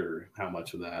adapted or how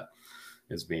much of that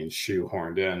is being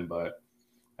shoehorned in. But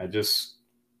I just,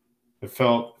 it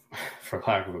felt, for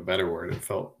lack of a better word, it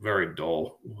felt very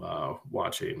dull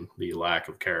watching the lack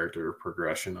of character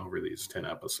progression over these 10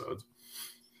 episodes.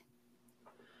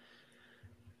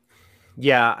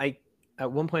 Yeah,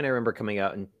 at one point I remember coming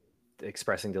out and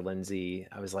expressing to Lindsay,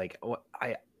 I was like, oh,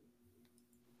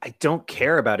 I don't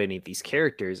care about any of these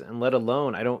characters, and let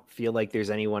alone I don't feel like there's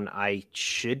anyone I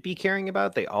should be caring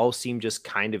about. They all seem just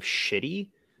kind of shitty.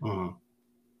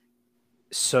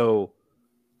 So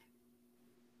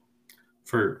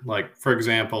for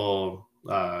example,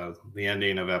 the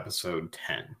ending of episode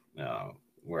 10,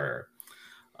 where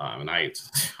and I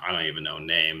don't even know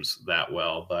names that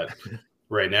well, but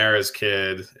Rhaenyra's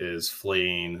kid is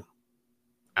fleeing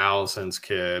Alicent's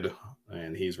kid,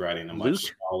 and he's riding a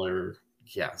much smaller,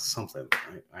 something.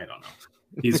 I don't know.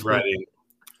 He's riding.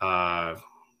 I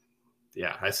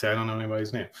say I don't know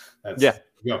anybody's name.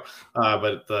 Go.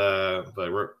 But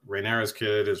Rhaenyra's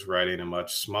kid is riding a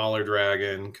much smaller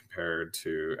dragon compared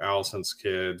to Alicent's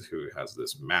kid, who has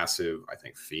this massive, I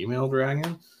think, female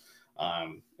dragon.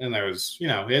 And there's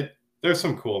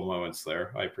some cool moments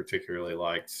there. I particularly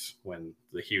liked when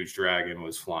the huge dragon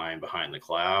was flying behind the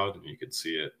cloud and you could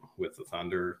see it with the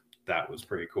thunder. That was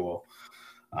pretty cool.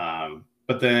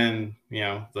 But then,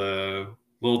 the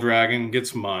little dragon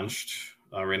gets munched.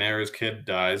 Rhaenyra's kid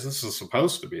dies. This is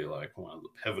supposed to be like one of the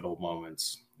pivotal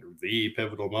moments, the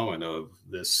pivotal moment of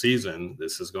this season.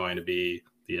 This is going to be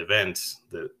the event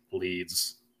that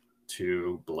leads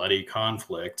to bloody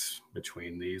conflict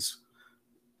between these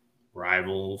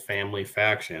rival family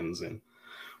factions and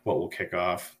what will kick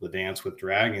off the Dance with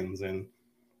Dragons. And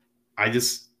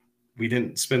we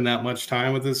didn't spend that much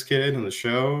time with this kid in the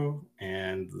show,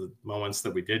 and the moments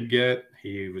that we did get,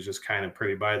 he was just kind of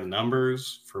pretty by the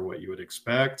numbers for what you would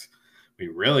expect. We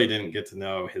really didn't get to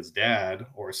know his dad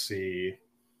or see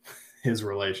his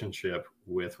relationship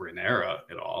with Rhaenyra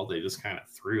at all. They just kind of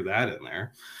threw that in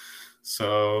there.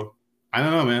 So I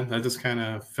don't know, man. That just kind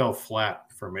of fell flat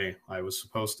for me. I was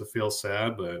supposed to feel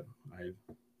sad, but I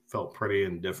felt pretty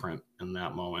indifferent in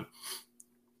that moment.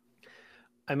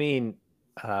 I mean,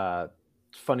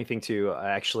 funny thing too,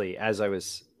 actually, I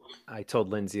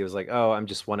told Lindsay, I was like, oh, I'm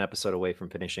just one episode away from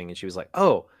finishing. And she was like,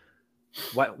 oh,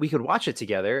 what, we could watch it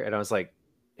together. And I was like,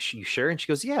 you sure? And she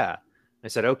goes, yeah. I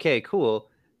said, okay, cool.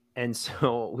 And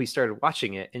so we started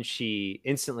watching it, and she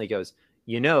instantly goes,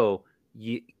 can't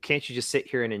you just sit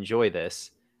here and enjoy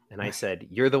this? And I said,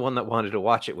 you're the one that wanted to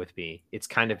watch it with me. It's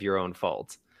kind of your own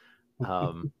fault.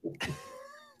 And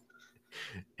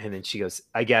then she goes,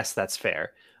 I guess that's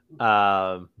fair.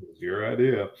 Your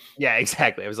idea. Yeah,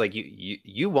 exactly. I was like,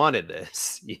 you wanted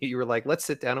this. You were like, let's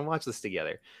sit down and watch this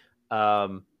together.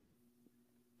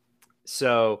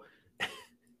 So,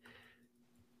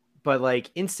 but like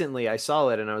instantly I saw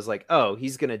it and I was like, oh,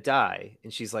 he's going to die.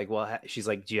 And she's like, well,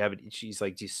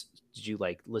 did you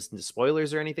like listen to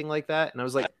spoilers or anything like that? And I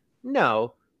was like,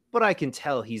 no, but I can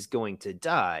tell he's going to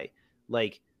die.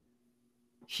 Like,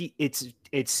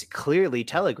 it's clearly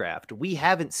telegraphed. We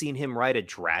haven't seen him ride a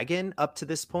dragon up to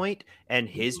this point, and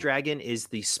his dragon is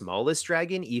the smallest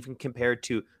dragon, even compared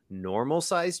to normal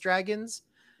sized dragons.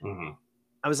 Mm-hmm.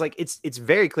 I was like, it's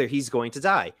very clear he's going to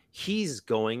die. He's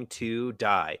going to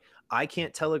die. I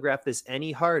can't telegraph this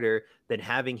any harder than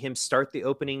having him start the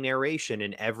opening narration,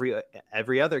 and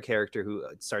every other character who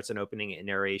starts an opening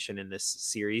narration in this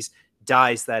series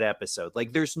dies that episode.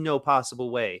 Like, there's no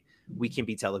possible way we can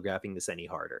be telegraphing this any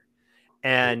harder.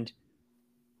 And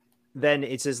then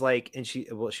it says like, and she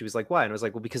was like, why? And I was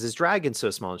like, well, because his dragon's so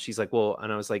small. And she's like, well,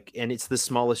 and I was like, and it's the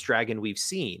smallest dragon we've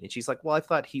seen. And she's like, well, I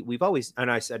thought we've always,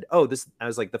 and I said, oh, I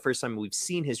was like, the first time we've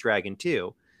seen his dragon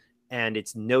too. And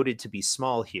it's noted to be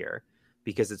small here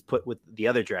because it's put with the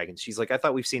other dragons. She's like, I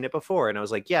thought we've seen it before. And I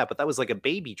was like, yeah, but that was like a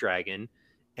baby dragon.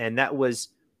 And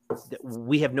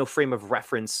we have no frame of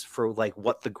reference for like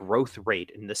what the growth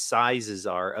rate and the sizes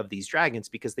are of these dragons,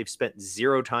 because they've spent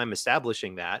zero time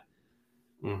establishing that.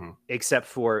 Mm-hmm. Except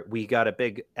for, we got a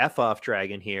big F-off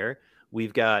dragon here.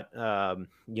 We've got,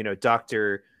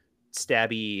 Dr.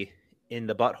 Stabby in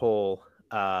the butthole,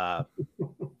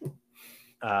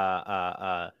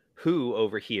 who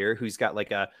over here, who's got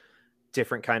like a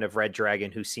different kind of red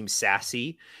dragon who seems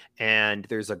sassy. And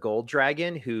there's a gold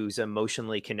dragon who's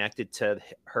emotionally connected to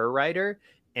her rider,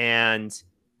 and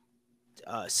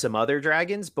some other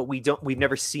dragons, but we've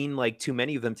never seen like too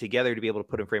many of them together to be able to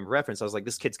put in frame of reference. I was like,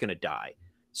 this kid's going to die.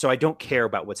 So I don't care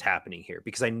about what's happening here,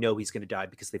 because I know he's going to die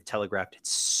because they've telegraphed it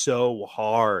so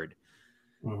hard.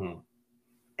 Mm-hmm.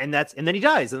 And then he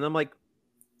dies. And I'm like,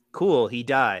 cool, he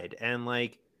died. And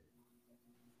like,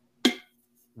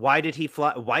 why did he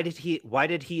fly? Why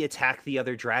did he attack the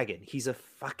other dragon? He's a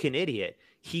fucking idiot.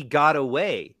 He got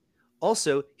away.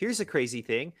 Also, here's a crazy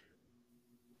thing.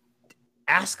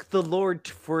 Ask the Lord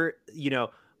for,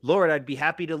 Lord, I'd be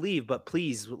happy to leave, but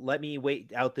please let me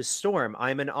wait out this storm.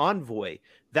 I'm an envoy.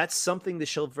 That's something the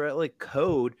chivalric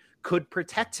code could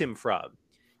protect him from.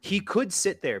 He could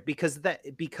sit there because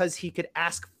he could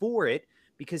ask for it,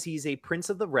 because he's a prince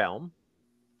of the realm.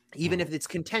 Even if it's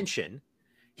contention,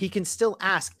 he can still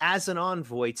ask as an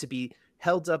envoy to be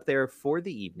held up there for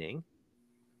the evening.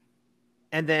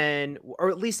 And then, or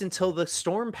at least until the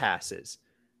storm passes,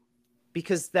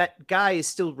 because that guy is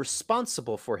still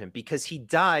responsible for him, because he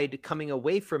died coming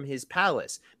away from his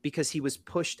palace, because he was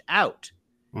pushed out.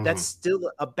 That's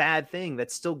still a bad thing.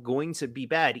 That's still going to be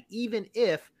bad. Even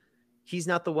if he's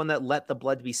not the one that let the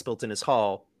blood be spilt in his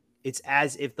hall, it's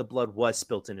as if the blood was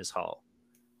spilt in his hall,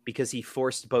 because he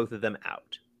forced both of them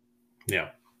out. Yeah.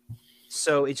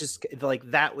 So it's just like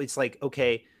that. It's like,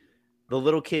 okay, the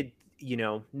little kid,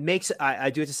 makes, I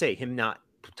do have to say, him not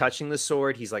touching the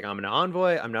sword. He's like, I'm an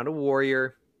envoy. I'm not a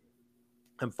warrior.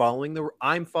 I'm following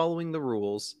the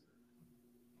rules.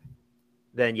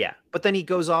 Then yeah, but then he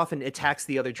goes off and attacks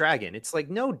the other dragon. It's like,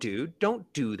 no, dude, don't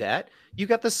do that. You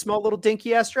got this small little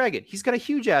dinky ass dragon. He's got a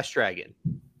huge ass dragon,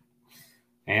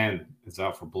 and it's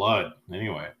out for blood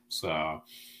anyway. So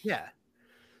yeah,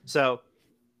 so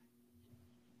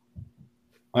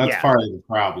that's part of the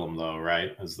problem, though,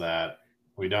 right? Is that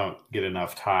we don't get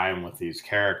enough time with these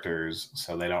characters,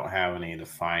 so they don't have any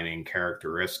defining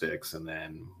characteristics. And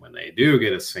then when they do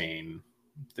get a scene,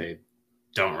 they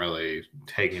don't really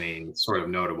take any sort of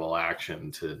notable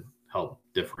action to help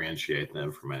differentiate them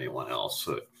from anyone else.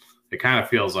 So it kind of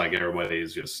feels like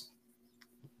everybody's just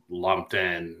lumped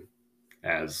in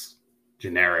as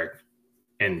generic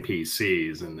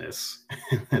NPCs in this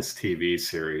TV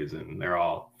series, and they're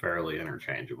all fairly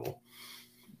interchangeable.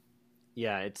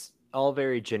 Yeah, it's all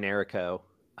very generico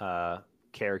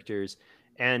characters.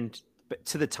 And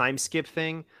to the time skip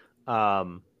thing,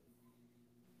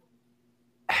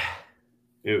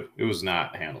 it was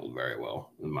not handled very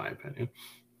well, in my opinion.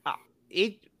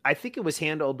 I think it was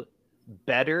handled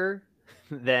better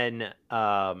than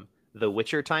the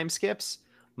Witcher time skips,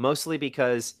 mostly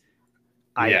because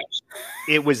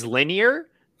it was linear,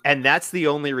 and that's the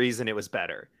only reason it was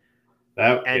better.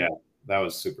 That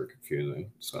was super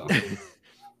confusing. So,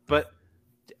 but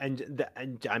and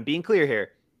I'm being clear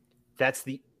here, that's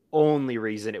the only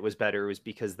reason it was better, was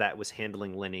because that was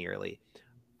handling linearly.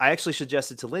 I actually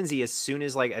suggested to Lindsay, as soon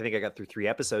as, like, I think I got through 3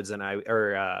 episodes, and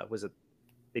was it,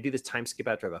 they do this time skip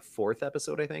after the 4th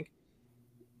episode, I think.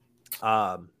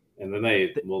 And then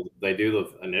they do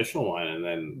the initial one, and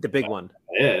then the big one.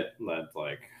 That's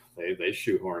like they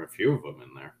shoehorn a few of them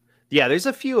in there. Yeah, there's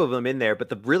a few of them in there, but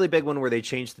the really big one where they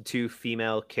changed the two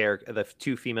female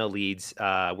leads,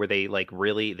 where they like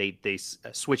really they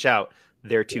switch out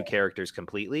their two characters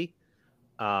completely.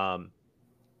 That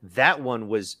one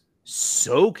was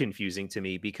so confusing to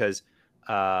me because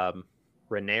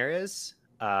Rhaenyra,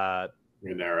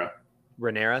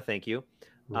 thank you.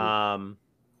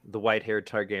 The white-haired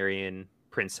Targaryen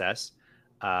princess,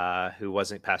 who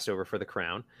wasn't passed over for the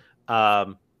crown.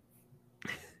 The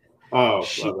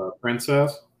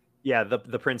princess? Yeah,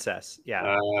 the princess.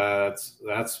 Yeah.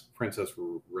 That's Princess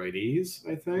Rhaenys,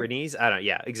 I think. Rhaenys? I don't.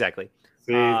 Yeah, exactly.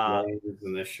 See,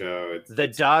 in this show,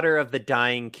 it's daughter of the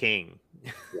dying king.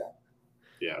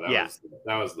 That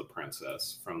was the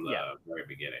princess from the very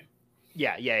beginning.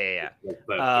 Yeah.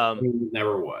 But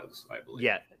never was, I believe.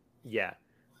 Yeah.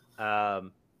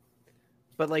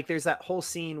 But like, there's that whole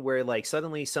scene where like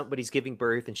suddenly somebody's giving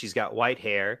birth and she's got white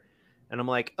hair, and I'm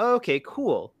like, oh, okay,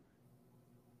 cool.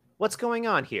 What's going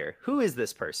on here? Who is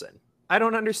this person? I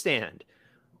don't understand.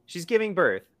 She's giving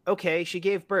birth. Okay, she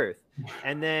gave birth,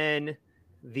 and then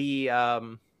the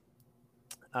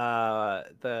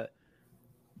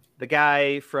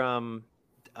guy from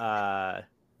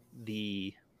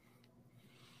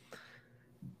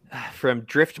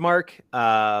Driftmark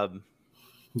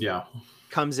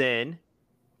comes in.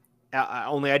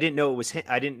 Only I didn't know it was him.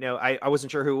 I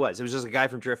wasn't sure who it was. It was just a guy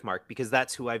from Driftmark, because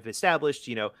that's who I've established.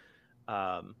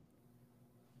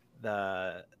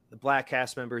 The black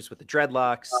cast members with the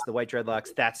dreadlocks, the white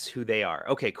dreadlocks, that's who they are.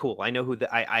 Okay, cool. I know who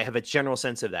I have a general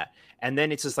sense of that. And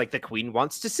then it's just like, the queen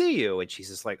wants to see you. And she's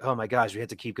just like, oh my gosh, we have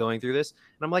to keep going through this.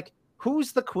 And I'm like,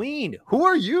 who's the queen? Who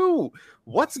are you?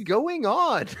 What's going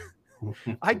on?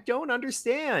 I don't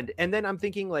understand. And then I'm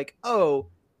thinking like, oh,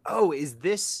 is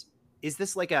this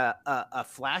like a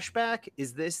flashback?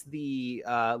 Is this the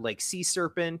like sea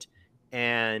serpent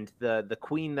and the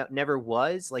queen that never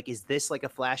was? Like, is this like a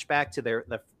flashback to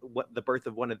the birth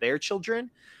of one of their children?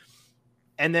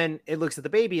 And then it looks at the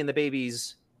baby, and the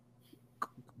baby's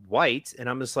white, and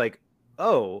I'm just like,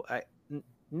 oh,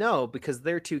 No, because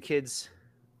they're two kids.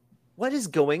 What is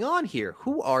going on here?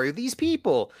 Who are these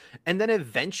people? And then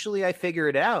eventually I figure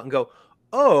it out and go,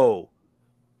 oh,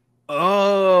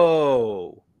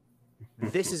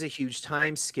 this is a huge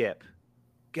time skip.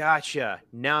 Gotcha.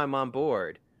 Now I'm on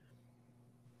board.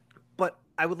 But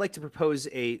I would like to propose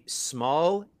a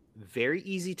small, very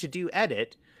easy to do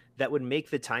edit that would make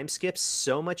the time skips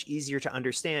so much easier to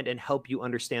understand and help you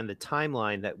understand the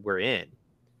timeline that we're in.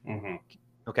 Mm-hmm.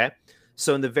 Okay.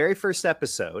 So in the very first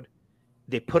episode,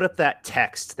 they put up that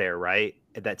text there, right?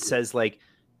 That says like,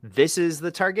 this is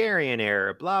the Targaryen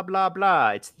era, blah, blah, blah.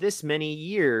 It's this many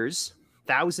years,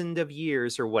 thousands of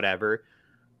years or whatever,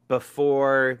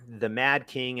 before the Mad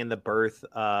King and the birth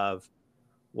of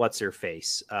what's her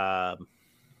face?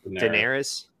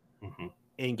 Daenerys mm-hmm.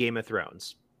 in Game of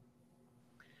Thrones.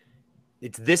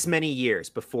 It's this many years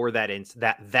before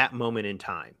that moment in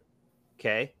time.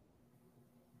 Okay.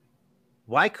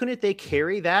 Why couldn't they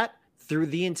carry that through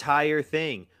the entire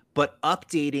thing, but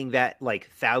updating that like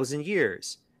 1,000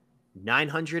 years,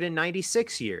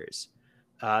 996 years,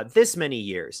 this many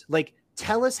years? Like,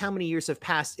 tell us how many years have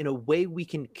passed in a way we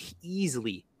can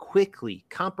easily, quickly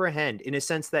comprehend, in a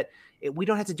sense that we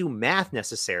don't have to do math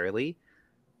necessarily,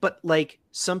 but like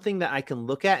something that I can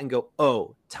look at and go,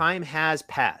 oh, time has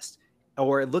passed.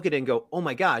 Or look at it and go, oh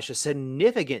my gosh, a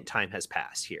significant time has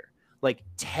passed here. Like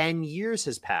 10 years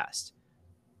has passed.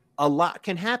 A lot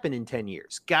can happen in 10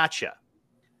 years. Gotcha.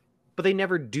 But they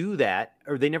never do that,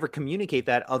 or they never communicate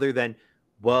that other than,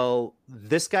 well,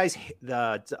 this guy's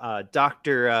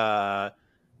Dr.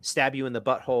 Stab you in the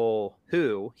butthole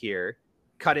who here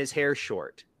cut his hair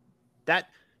short.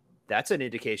 That's an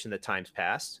indication that time's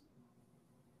passed.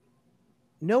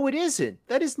 No, it isn't.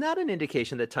 That is not an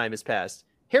indication that time has passed.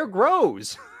 Hair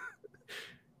grows.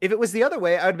 If it was the other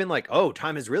way, I would have been like, oh,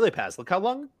 time has really passed. Look how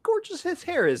long gorgeous his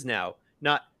hair is now.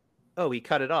 Not, oh, he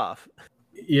cut it off.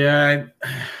 Yeah,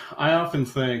 I often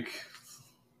think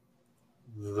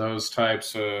those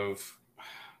types of,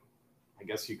 I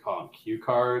guess you call them cue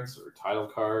cards or title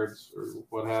cards or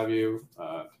what have you,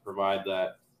 to provide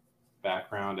that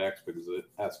background exposition.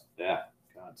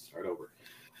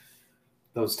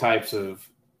 Those types of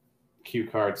cue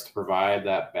cards to provide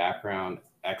that background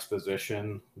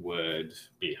exposition would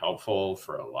be helpful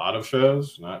for a lot of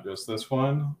shows, not just this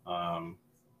one.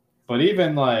 But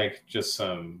even like just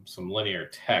some linear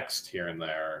text here and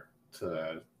there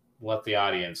to let the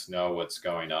audience know what's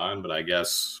going on. But I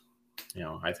guess,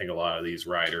 I think a lot of these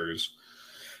writers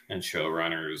and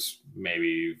showrunners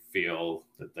maybe feel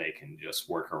that they can just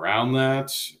work around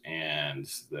that, and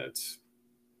that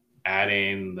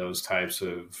adding those types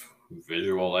of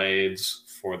visual aids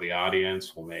for the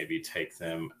audience will maybe take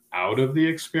them out of the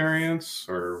experience,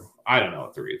 or I don't know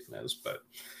what the reason is, but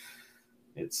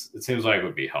it seems like it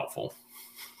would be helpful.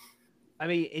 I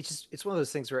mean, it's one of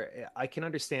those things where I can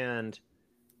understand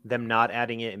them not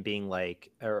adding it and being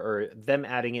like, or them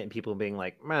adding it and people being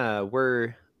like,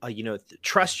 we're,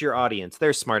 trust your audience.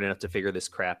 They're smart enough to figure this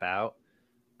crap out.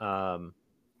 But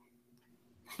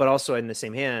also in the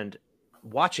same hand,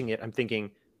 watching it, I'm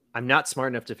thinking, I'm not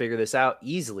smart enough to figure this out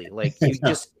easily. Like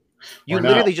you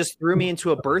literally just threw me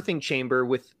into a birthing chamber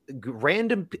with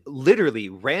literally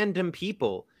random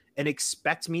people and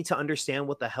expect me to understand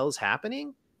what the hell's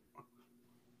happening.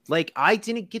 Like, I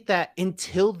didn't get that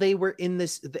until they were in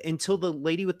this, until the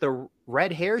lady with the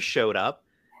red hair showed up.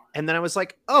 And then I was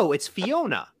like, oh, it's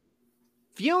Fiona.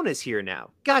 Fiona's here now.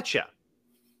 Gotcha.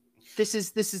 This.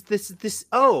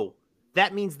 Oh,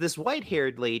 that means this white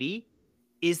haired lady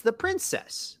is the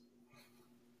princess.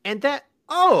 And that,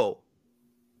 oh,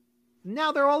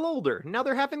 now they're all older. Now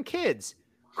they're having kids.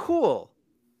 Cool.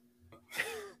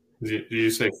 Did you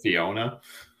say Fiona?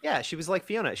 Yeah, she was like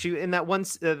Fiona. She in that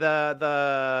once in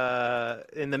the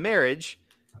marriage,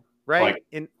 right?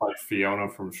 Like Fiona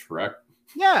from Shrek.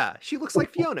 Yeah, she looks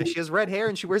like Fiona. She has red hair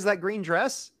and she wears that green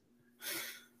dress.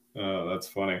 Oh, that's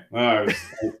funny. I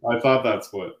thought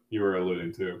that's what you were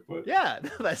alluding to, but yeah,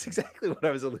 that's exactly what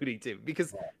I was alluding to,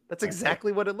 because that's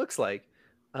exactly what it looks like.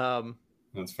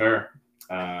 That's fair.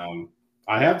 I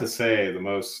have to say, the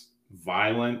most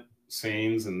violent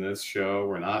scenes in this show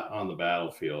were not on the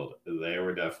battlefield. They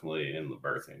were definitely in the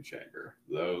birthing chamber.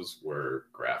 Those were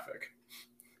graphic.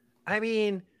 I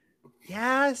mean,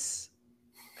 yes.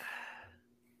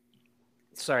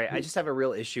 Sorry, I just have a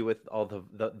real issue with all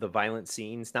the violent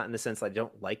scenes. Not in the sense I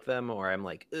don't like them or I'm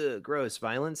like, ugh, gross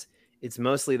violence. It's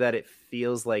mostly that it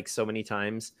feels like so many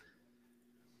times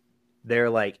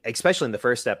they're like, especially in the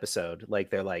first episode,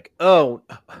 like they're like, oh,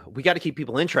 we got to keep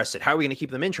people interested. How are we going to keep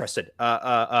them interested?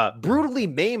 Brutally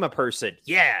maim a person.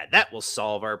 Yeah, that will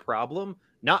solve our problem.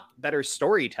 Not better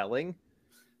storytelling.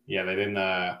 Yeah, they didn't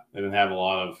have a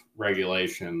lot of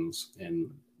regulations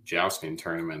in jousting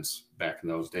tournaments back in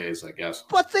those days, I guess.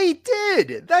 But they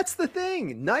did. That's the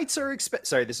thing. Knights are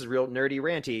sorry, this is real nerdy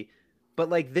ranty, but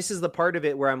like this is the part of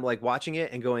it where I'm like watching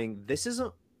it and going, this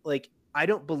isn't like, I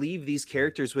don't believe these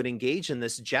characters would engage in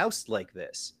this joust like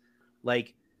this.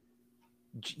 Like,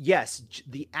 yes,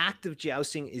 the act of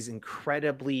jousting is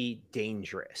incredibly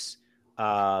dangerous.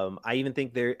 I even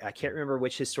think I can't remember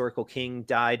which historical king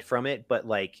died from it, but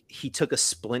like he took a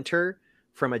splinter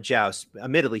from a joust.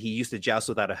 Admittedly, he used to joust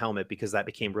without a helmet because that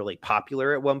became really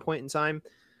popular at one point in time,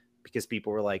 because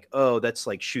people were like, oh, that's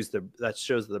like that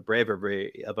shows the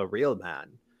bravery of a real man,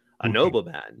 a noble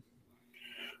man.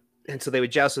 And so they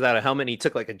would joust without a helmet, and he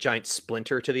took like a giant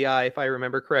splinter to the eye, if I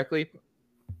remember correctly.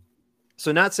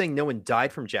 So not saying no one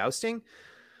died from jousting,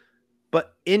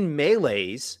 but in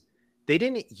melees, they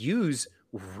didn't use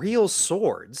real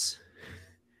swords.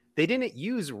 They didn't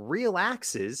use real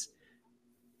axes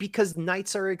because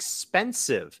knights are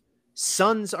expensive.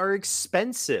 Sons are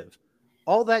expensive.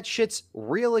 All that shit's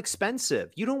real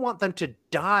expensive. You don't want them to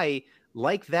die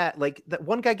like that. Like that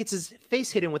one guy gets his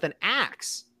face hit in with an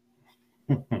axe.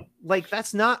 Like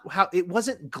that's not how it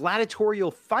wasn't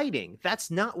gladiatorial fighting.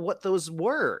 That's not what those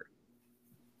were.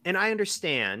 And I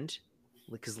understand,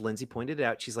 because Lindsay pointed it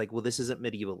out, she's like, well, this isn't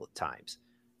medieval times,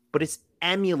 but it's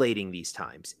emulating these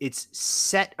times. It's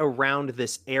set around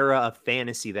this era of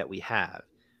fantasy that we have.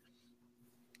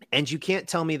 And you can't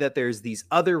tell me that there's these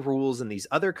other rules and these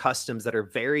other customs that are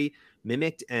very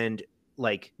mimicked and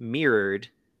like mirrored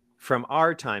from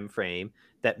our time frame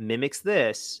that mimics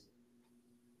this,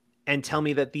 and tell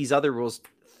me that these other rules,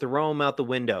 throw them out the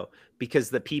window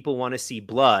because the people want to see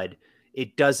blood.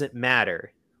 It doesn't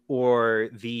matter. Or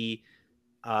the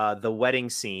wedding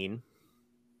scene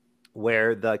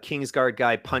where the Kingsguard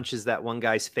guy punches that one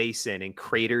guy's face in and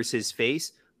craters his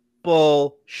face.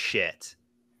 Bullshit.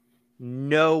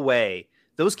 No way.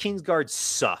 Those Kingsguards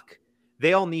suck.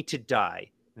 They all need to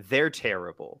die. They're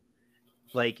terrible.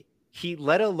 Like, he,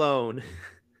 let alone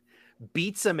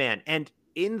beats a man. And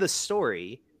in the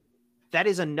story,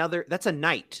 that's a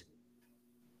knight.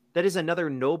 That is another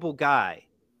noble guy.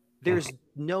 There's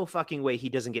no fucking way he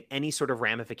doesn't get any sort of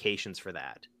ramifications for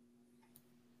that.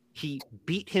 He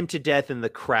beat him to death in the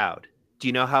crowd. Do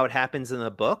you know how it happens in the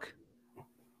book?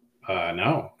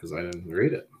 No, because I didn't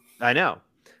read it. I know.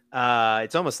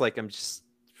 It's almost like I'm just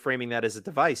framing that as a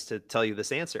device to tell you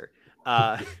this answer.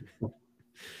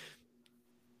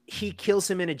 He kills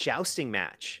him in a jousting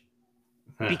match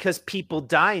because people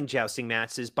die in jousting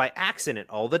matches by accident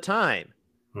all the time.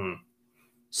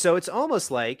 So it's almost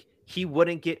like he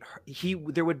wouldn't get,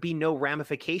 there would be no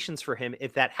ramifications for him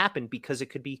if that happened because it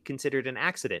could be considered an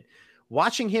accident.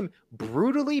 Watching him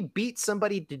brutally beat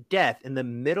somebody to death in the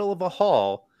middle of a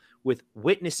hall with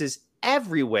witnesses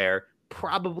everywhere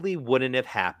probably wouldn't have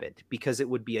happened because it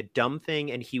would be a dumb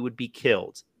thing and he would be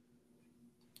killed.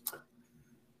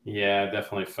 Yeah, it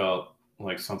definitely felt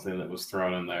like something that was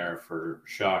thrown in there for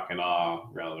shock and awe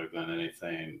rather than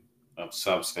anything of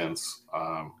substance.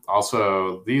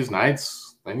 Also, these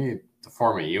knights, they need to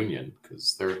form a union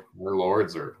because their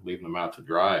lords are leaving them out to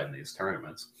dry in these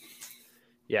tournaments.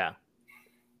 Yeah.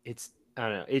 I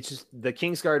don't know. It's just, the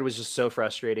Kingsguard was just so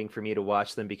frustrating for me to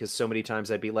watch them because so many times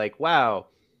I'd be like, wow,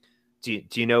 do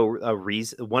you know a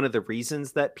reason? One of the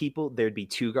reasons that there'd be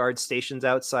 2 guard stations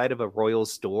outside of a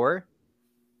royal's door.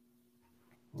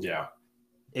 Yeah.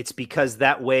 It's because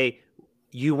that way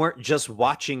you weren't just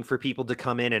watching for people to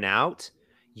come in and out.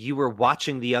 You were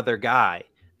watching the other guy.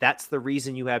 That's the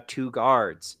reason you have 2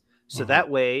 guards. So that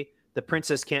way the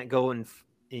princess can't go and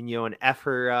F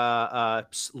her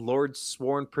Lord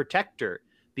sworn protector,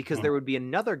 because there would be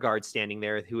another guard standing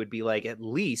there who would be like, at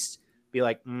least be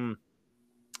like,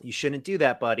 you shouldn't do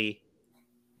that, buddy.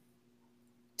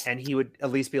 And he would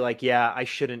at least be like, yeah, I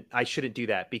shouldn't do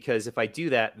that, because if I do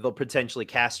that, they'll potentially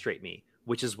castrate me,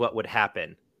 which is what would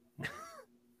happen.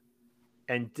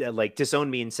 And like disown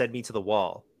me and send me to the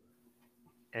wall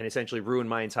and essentially ruin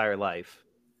my entire life.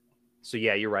 So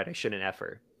yeah, you're right. I shouldn't F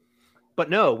her. But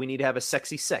no, we need to have a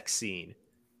sexy sex scene.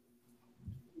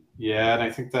 Yeah, and I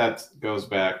think that goes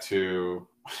back to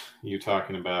you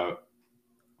talking about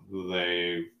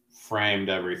they framed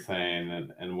everything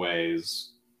in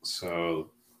ways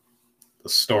so the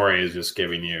story is just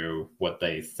giving you what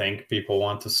they think people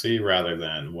want to see rather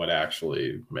than what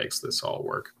actually makes this all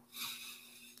work.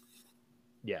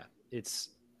 Yeah, it's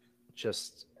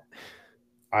just...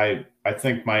 I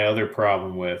think my other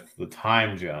problem with the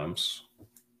time jumps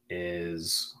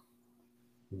is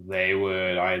they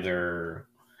would either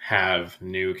have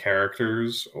new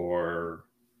characters or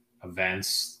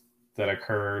events that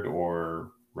occurred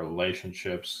or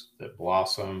relationships that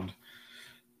blossomed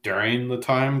during the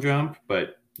time jump,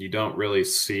 but you don't really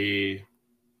see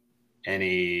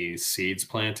any seeds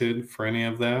planted for any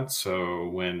of that. So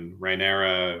when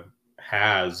Rhaenyra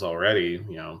has already,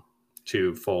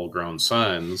 2 full-grown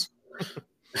sons,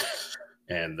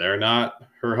 and they're not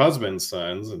her husband's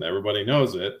sons, and everybody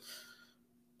knows it,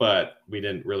 but we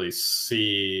didn't really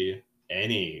see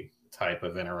any type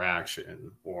of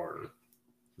interaction or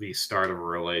the start of a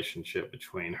relationship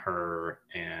between her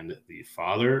and the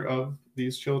father of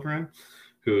these children,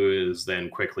 who is then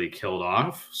quickly killed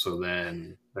off. So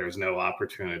then there's no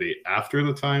opportunity after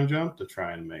the time jump to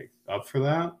try and make up for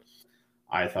that.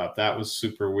 I thought that was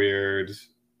super weird.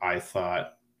 I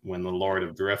thought when the Lord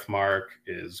of Driftmark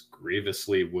is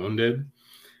grievously wounded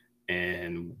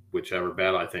in whichever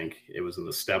battle, I think it was in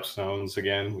the Stepstones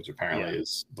again, which apparently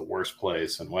is the worst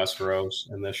place in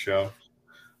Westeros in this show.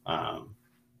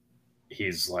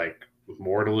 He's like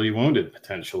mortally wounded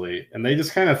potentially, and they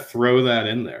just kind of throw that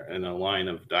in there in a line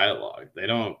of dialogue. They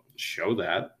don't show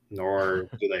that, nor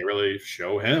do they really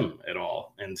show him at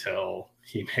all until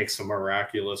he makes a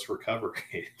miraculous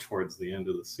recovery towards the end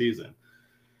of the season.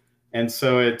 And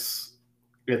so it's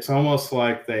almost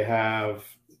like they have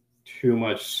too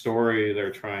much story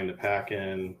they're trying to pack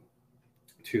in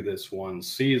to this one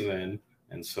season.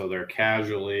 And so they're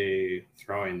casually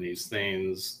throwing these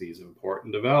things, these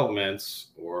important developments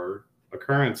or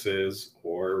occurrences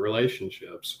or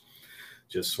relationships,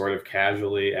 just sort of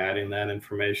casually adding that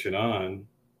information on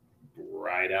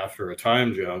right after a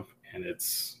time jump. And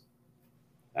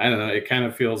I don't know, it kind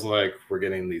of feels like we're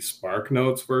getting the Spark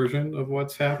Notes version of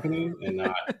what's happening and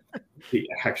not the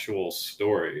actual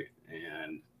story.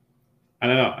 And I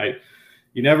don't know,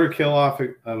 you never kill off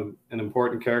an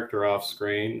important character off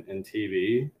screen in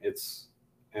TV.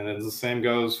 And then the same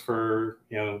goes for,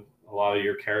 a lot of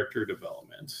your character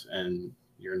development and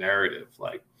your narrative.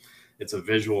 Like, it's a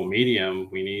visual medium.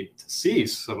 We need to see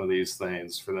some of these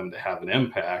things for them to have an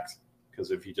impact.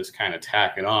 Because if you just kind of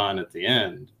tack it on at the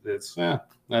end, that's a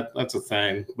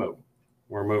thing. But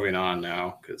we're moving on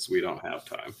now because we don't have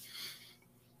time.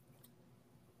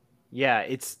 Yeah,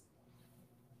 it's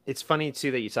funny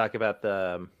too that you talk about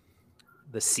the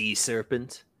sea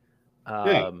serpent,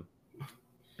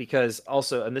 because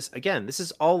also, and this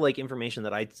is all like information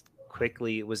that I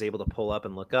quickly was able to pull up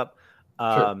and look up.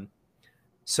 Sure.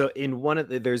 So in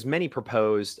there's many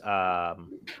proposed spin-offs.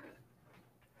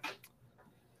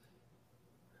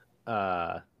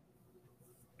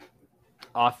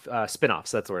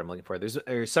 That's the word I'm looking for.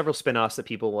 There's several spin-offs that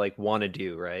people like want to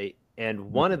do, right?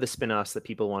 And one of the spin-offs that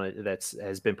people want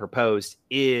has been proposed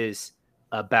is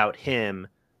about him,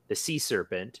 the sea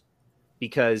serpent,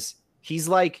 because he's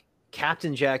like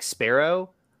Captain Jack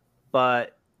Sparrow,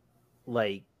 but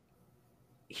like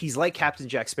he's like Captain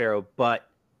Jack Sparrow, but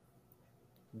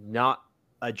not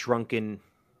a drunken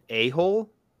a-hole.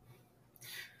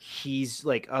 He's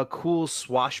like a cool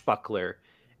swashbuckler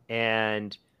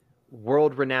and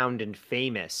world-renowned and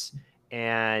famous,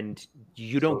 and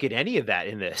you don't get any of that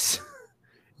in this.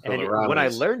 So and the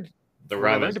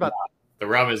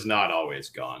rum is not always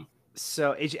gone.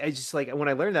 So it's just like when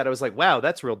I learned that, I was like, wow,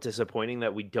 that's real disappointing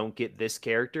that we don't get this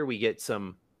character. We get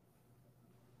some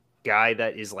guy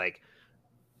that is like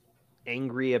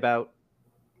angry about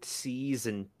seas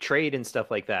and trade and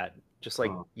stuff like that. Just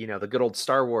like, the good old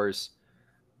Star Wars,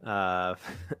 the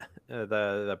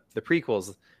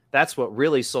prequels. That's what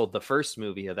really sold the first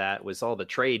movie of that, was all the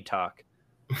trade talk.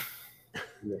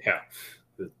 Yeah,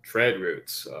 the trade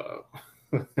routes,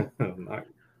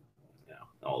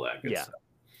 all that good stuff.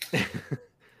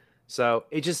 So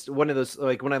it's just one of those,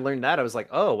 like, when I learned that, I was like,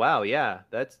 oh wow, yeah,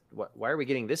 that's why are we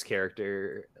getting this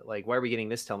character? Like, why are we getting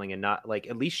this telling and not like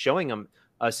at least showing him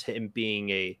being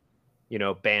a,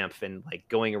 Bamf and like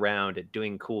going around and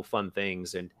doing cool, fun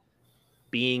things and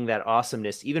being that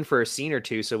awesomeness, even for a scene or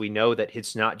two, so we know that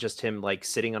it's not just him like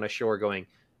sitting on a shore going,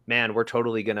 man, we're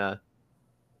totally gonna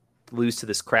lose to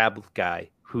this crab guy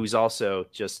who's also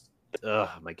just, oh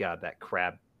my god, that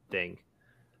crab thing.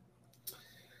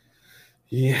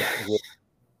 Yeah.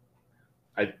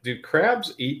 Do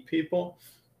crabs eat people?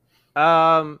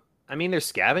 I mean, they're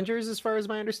scavengers as far as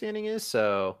my understanding is,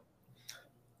 so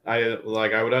I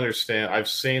would understand. I've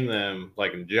seen them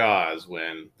like in Jaws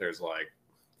when there's like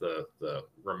the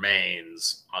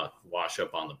remains wash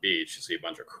up on the beach. You see a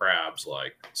bunch of crabs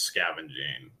like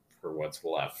scavenging for what's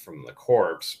left from the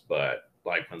corpse. But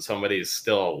like when somebody's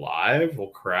still alive, will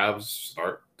crabs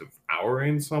start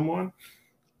devouring someone?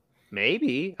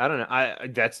 Maybe. I don't know.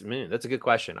 That's a good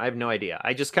question. I have no idea.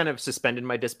 I just kind of suspended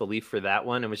my disbelief for that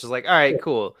one and was just like, all right,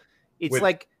 cool. It's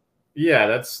like Yeah,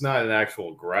 that's not an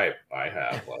actual gripe I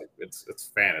have. Like it's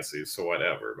fantasy, so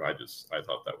whatever. I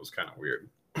thought that was kind of weird.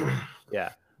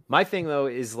 Yeah. My thing though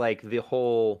is like the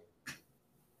whole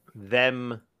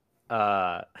them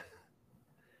uh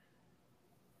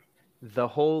the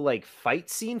whole like fight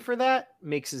scene for that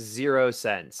makes zero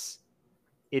sense.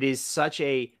 It is such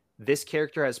a this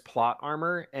character has plot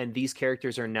armor and these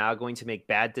characters are now going to make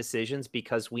bad decisions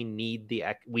because we need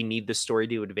the story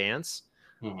to advance.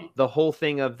 Mm-hmm. The whole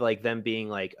thing of like them being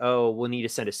like, oh, we'll need to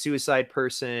send a suicide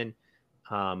person.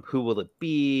 Who will it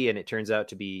be? And it turns out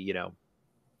to be,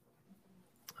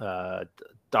 uh,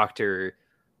 Doctor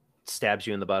stabs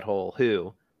you in the butthole.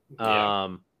 Who?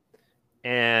 Yeah.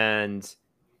 And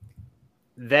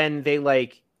then they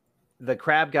like the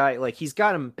crab guy, like he's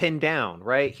got him pinned down,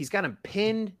 right? He's got him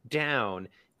pinned down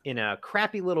in a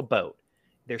crappy little boat.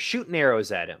 They're shooting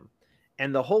arrows at him.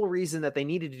 And the whole reason that they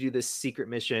needed to do this secret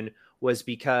mission was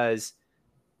because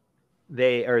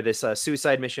this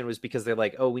suicide mission was because they're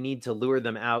like, oh, we need to lure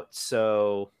them out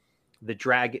so we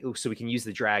can use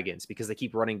the dragons because they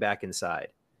keep running back inside.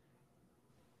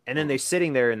 And then they're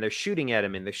sitting there and they're shooting at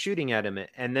him and they're shooting at him.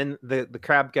 And then the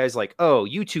crab guy's like, oh,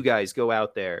 you two guys go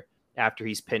out there after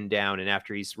he's pinned down and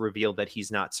after he's revealed that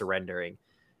he's not surrendering.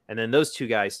 And then those two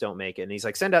guys don't make it. And he's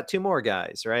like, send out two more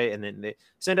guys, right? And then they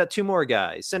send out two more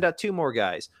guys, send out two more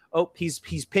guys. Oh, he's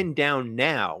pinned down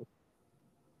now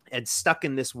and stuck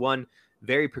in this one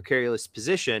very precarious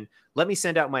position. Let me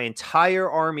send out my entire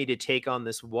army to take on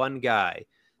this one guy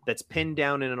that's pinned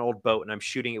down in an old boat and I'm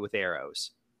shooting it with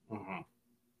arrows. Mm-hmm.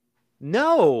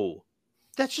 No,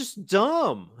 that's just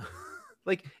dumb.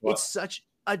 Like, it's such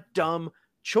a dumb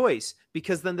choice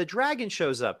because then the dragon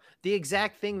shows up, the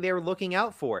exact thing they're looking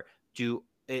out for.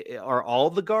 Are all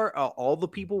the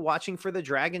people watching for the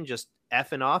dragon just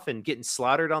effing off and getting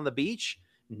slaughtered on the beach?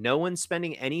 No one's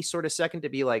spending any sort of second to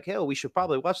be like, hey, we should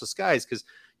probably watch the skies because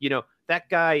that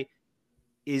guy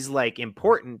is like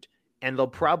important and they'll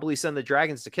probably send the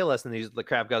dragons to kill us. And the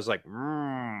crab guy's like,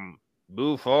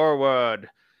 move forward.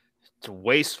 It's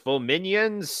wasteful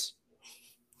minions.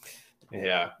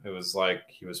 Yeah, it was like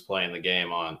he was playing the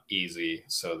game on easy,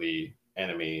 so the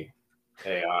enemy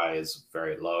AI is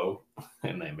very low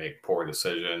and they make poor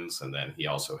decisions, and then he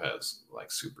also has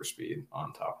like super speed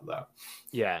on top of that.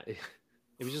 Yeah,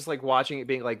 it was just like watching it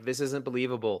being like, this isn't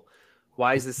believable.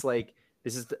 Why is this like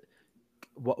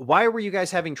why were you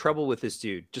guys having trouble with this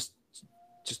dude? Just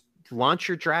launch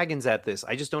your dragons at this.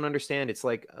 I just don't understand. It's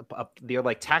like they're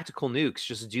like tactical nukes.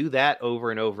 Just do that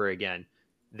over and over again.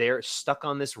 They're stuck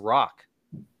on this rock.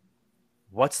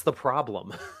 What's the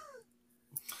problem?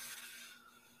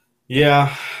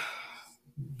 Yeah,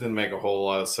 didn't make a whole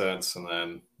lot of sense. And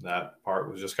then that part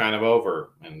was just kind of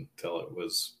over until it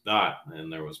was not.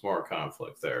 And there was more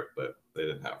conflict there, but they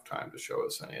didn't have time to show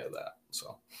us any of that.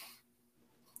 So,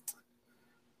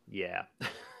 yeah.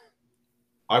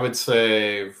 I would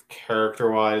say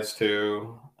character-wise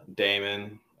too,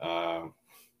 Damon,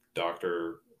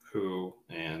 Doctor Who,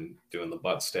 and doing the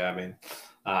butt stabbing.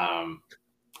 I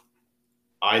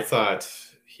thought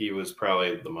he was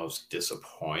probably the most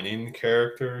disappointing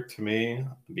character to me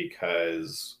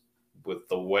because with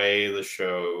the way the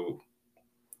show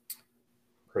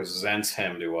presents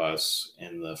him to us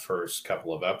in the first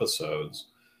couple of episodes,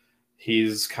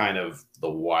 he's kind of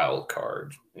the wild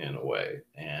card in a way.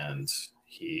 And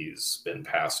he's been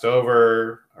passed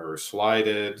over or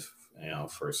slighted,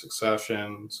 for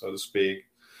succession, so to speak.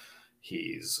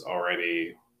 He's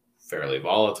already fairly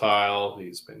volatile.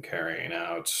 He's been carrying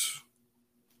out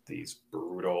these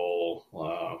brutal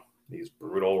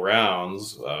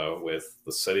rounds with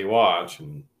the City Watch,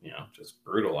 and just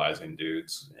brutalizing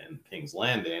dudes in King's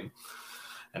Landing.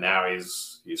 And now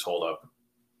he's holed up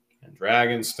in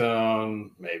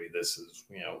Dragonstone. Maybe this is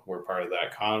where part of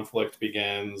that conflict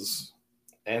begins.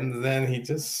 And then he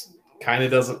just kind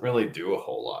of doesn't really do a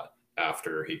whole lot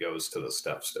after he goes to the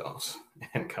Stepstones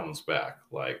and comes back.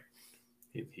 Like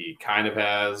he kind of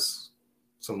has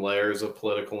some layers of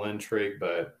political intrigue,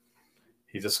 but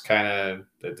he just kind of,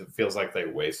 it feels like they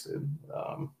wasted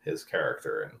his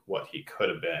character and what he could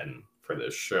have been for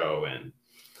this show, and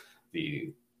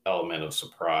the element of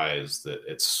surprise that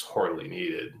it's sorely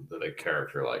needed that a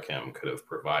character like him could have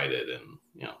provided. And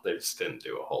they just didn't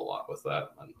do a whole lot with that,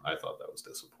 and I thought that was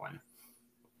disappointing.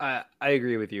 I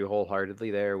agree with you wholeheartedly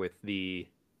there with the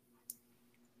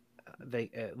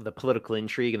political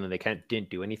intrigue, and then they kind of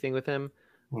didn't do anything with him.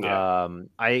 Yeah.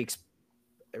 I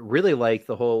really like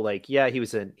the whole he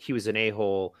was an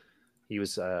a-hole, he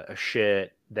was a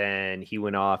shit, then he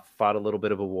went off, fought a little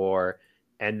bit of a war,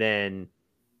 and then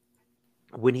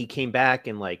when he came back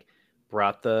and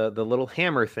brought the little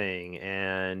hammer thing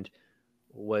and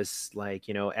was like,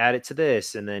 you know, add it to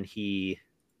this, and then he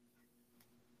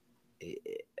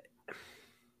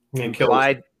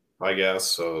implied, I guess.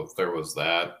 So there was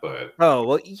that, but oh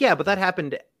well, yeah, but that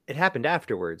happened. It happened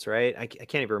afterwards, right? I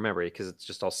can't even remember it because it's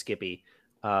just all skippy.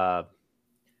 But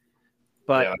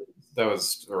yeah, that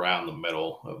was around the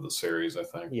middle of the series, I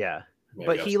think. Yeah, maybe,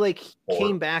 but he like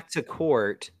came back to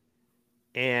court,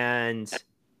 and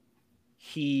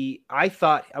I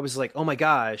was like, oh my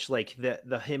gosh, like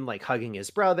the him like hugging his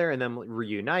brother and then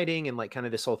reuniting and like kind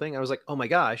of this whole thing. I was like, oh my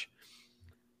gosh,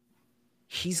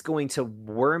 he's going to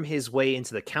worm his way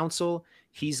into the council.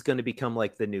 He's going to become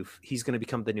like he's going to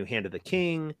become the new hand of the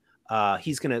king.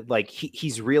 He's going to like,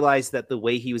 he's realized that the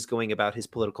way he was going about his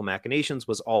political machinations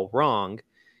was all wrong.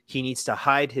 He needs to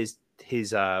hide his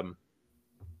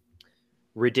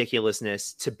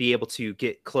ridiculousness to be able to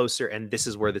get closer. And this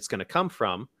is where that's going to come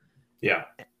from. Yeah.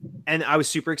 And I was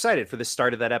super excited for the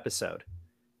start of that episode.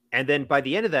 And then by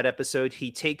the end of that episode,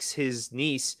 he takes his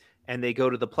niece and they go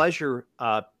to the pleasure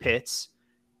pits.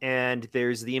 And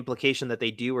there's the implication that they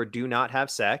do or do not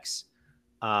have sex.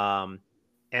 And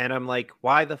I'm like,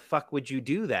 why the fuck would you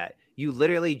do that? You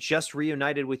literally just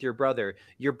reunited with your brother.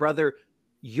 Your brother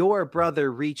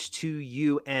reached to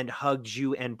you and hugged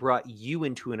you and brought you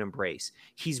into an embrace.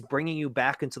 He's bringing you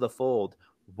back into the fold.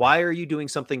 Why are you doing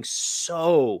something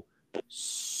so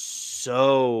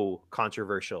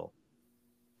controversial?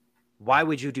 Why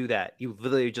would you do that? You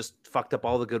literally just fucked up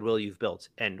all the goodwill you've built.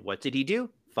 And what did he do?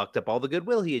 Fucked up all the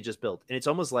goodwill he had just built. And it's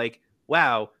almost like,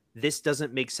 wow, this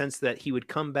doesn't make sense that he would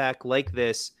come back like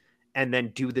this and then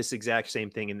do this exact same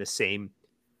thing in the same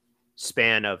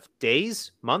span of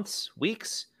days, months,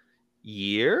 weeks,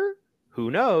 year. Who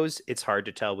knows? It's hard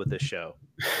to tell with this show.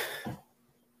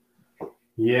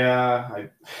 Yeah,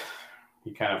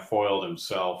 he kind of foiled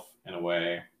himself in a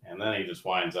way, and then he just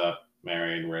winds up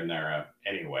marrying Rhaenyra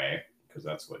anyway because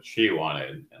that's what she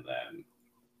wanted, and then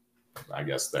I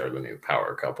guess they're the new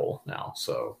power couple now.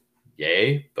 So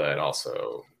yay, but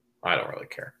also I don't really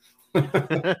care.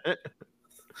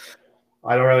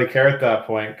 I don't really care at that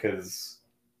point because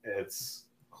it's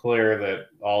clear that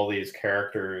all these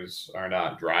characters are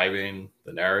not driving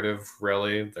the narrative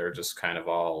really. They're just kind of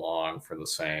all along for the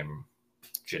same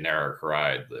generic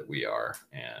ride that we are,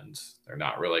 and they're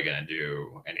not really going to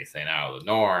do anything out of the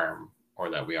norm or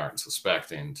that we aren't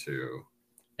suspecting to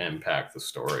impact the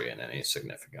story in any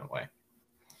significant way.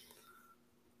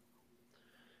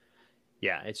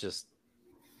 Yeah, it's just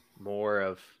more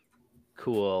of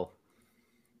cool.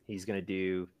 He's going to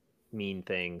do mean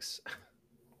things.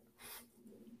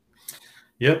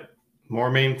 Yep. More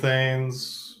mean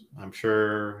things. I'm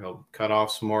sure he'll cut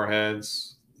off some more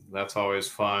heads. That's always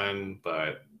fun.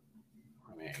 But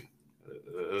I mean,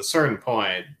 at a certain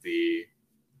point, the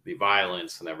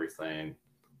violence and everything,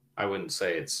 I wouldn't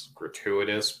say it's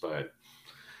gratuitous, but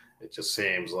it just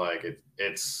seems like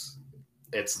it's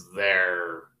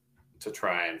there to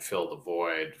try and fill the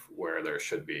void where there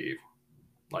should be,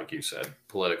 like you said,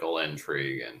 political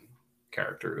intrigue and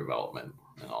character development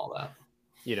and all that.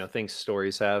 You know, things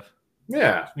stories have.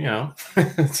 Yeah, you know,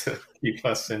 to keep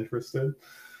us interested.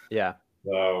 Yeah.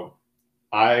 So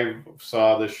I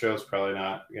saw this show's probably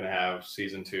not going to have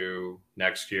season 2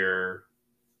 next year.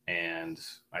 And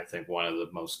I think one of the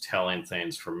most telling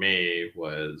things for me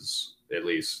was, at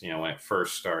least, you know, when it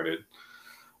first started,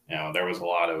 you know, there was a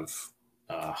lot of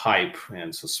hype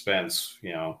and suspense,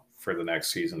 you know, for the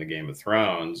next season of Game of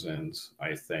Thrones. And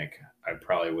I think I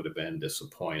probably would have been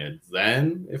disappointed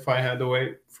then if I had to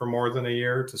wait for more than a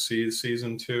year to see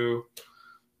season 2.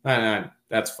 And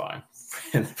that's fine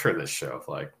for this show.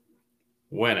 Like,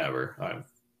 whenever.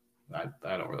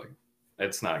 I don't really,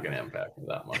 it's not going to impact me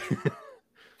that much.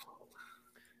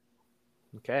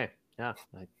 Okay. Yeah.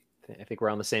 I think we're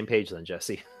on the same page then,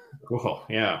 Jesse. Cool.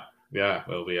 Yeah. Yeah.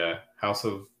 It'll be a House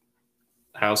of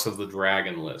the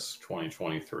Dragon list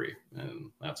 2023,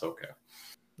 and that's okay.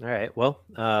 All right. Well,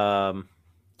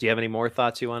 do you have any more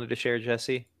thoughts you wanted to share,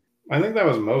 Jesse? I think that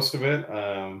was most of it.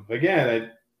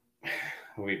 Again,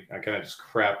 I kind of just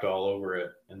crapped all over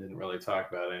it and didn't really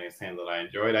talk about anything that I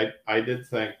enjoyed. I did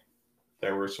think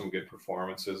there were some good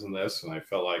performances in this, and I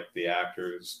felt like the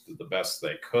actors did the best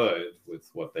they could with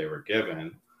what they were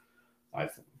given. I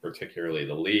think particularly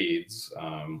the leads.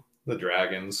 The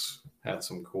dragons did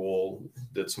some cool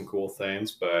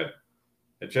things, but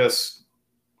it feels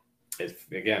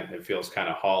kind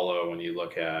of hollow when you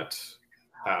look at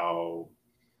how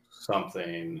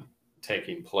something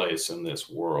taking place in this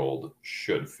world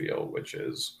should feel, which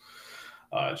is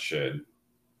it should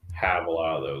have a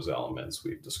lot of those elements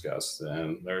we've discussed,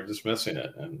 and they're just missing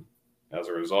it. And as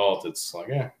a result, it's like,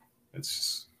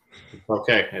 it's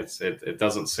Okay, it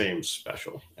doesn't seem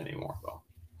special anymore though.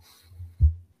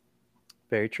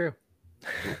 Very true.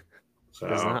 So, It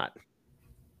does not.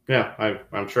 Yeah,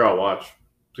 I'm sure I'll watch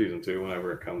season 2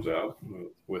 whenever it comes out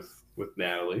with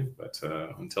Natalie. But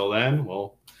until then,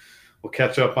 we'll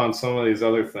catch up on some of these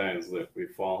other things that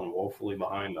we've fallen woefully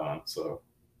behind on. So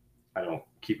I don't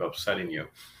keep upsetting you.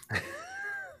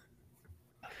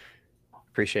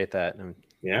 Appreciate that. I'm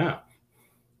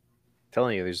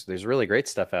telling you, there's really great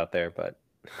stuff out there, but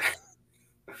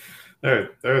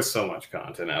there's so much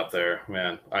content out there,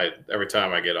 man. Every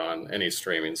time I get on any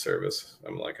streaming service,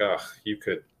 I'm like, oh, you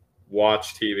could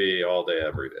watch TV all day,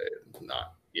 every day, and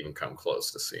not even come close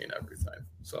to seeing everything.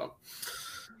 So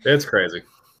it's crazy.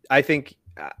 I think,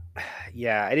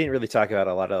 yeah, I didn't really talk about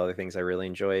a lot of other things I really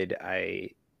enjoyed.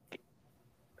 I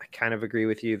kind of agree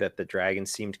with you that the dragon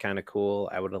seemed kind of cool.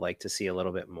 I would have liked to see a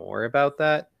little bit more about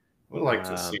that. Would like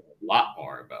to see a lot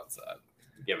more about that,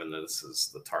 given that this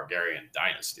is the Targaryen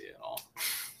dynasty and all.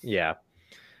 Yeah.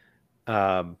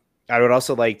 I would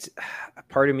also like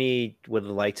part of me would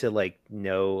like to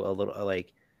know a little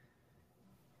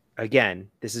again,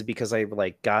 this is because I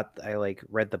read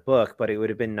the book, but it would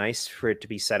have been nice for it to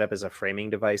be set up as a framing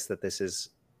device that this is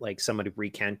like somebody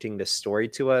recounting the story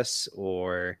to us,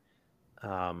 or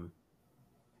I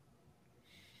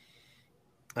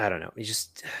don't know. It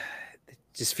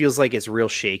just feels like it's real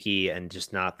shaky and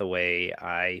just not the way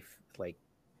I like.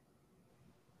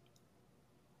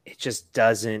 It just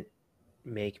doesn't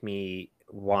make me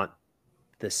want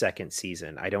the second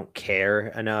season. I don't care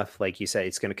enough. Like you said,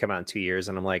 it's going to come out in 2 years,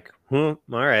 and I'm like, all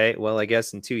right, well, I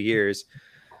guess in 2 years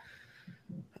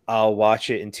I'll watch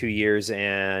it in 2 years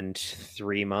and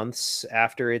 3 months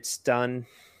after it's done,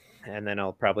 and then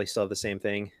I'll probably still have the same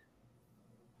thing.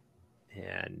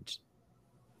 And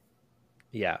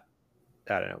yeah,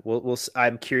 I don't know. We'll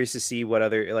I'm curious to see what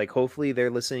other, like, hopefully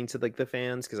they're listening to like the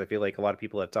fans, because I feel like a lot of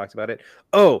people have talked about it.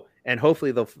 Oh, and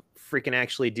hopefully they'll freaking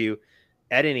actually do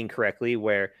editing correctly,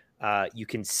 where you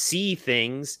can see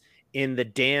things in the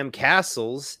damn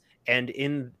castles and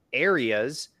in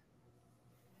areas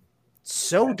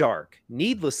so dark,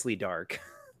 needlessly dark.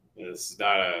 It's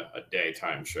not a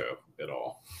daytime show at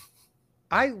all.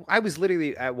 I was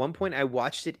literally, at one point, I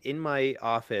watched it in my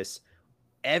office.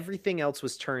 Everything else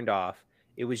was turned off.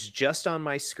 It was just on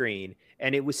my screen,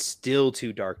 and it was still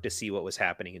too dark to see what was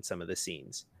happening in some of the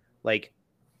scenes. Like,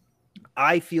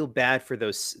 I feel bad for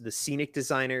the scenic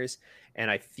designers,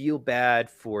 and I feel bad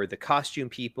for the costume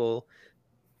people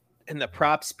and the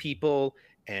props people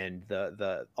and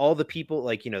the all the people,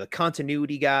 like, the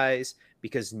continuity guys,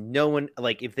 because no one,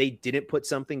 like, if they didn't put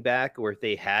something back, or if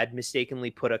they had mistakenly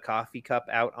put a coffee cup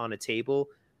out on a table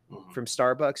from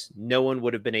Starbucks, no one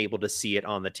would have been able to see it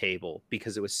on the table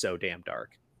because it was so damn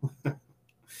dark.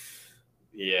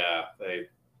 Yeah,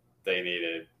 they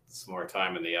needed some more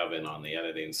time in the oven on the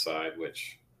editing side,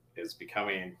 which is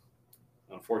becoming,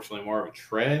 unfortunately, more of a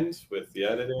trend with the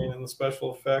editing and the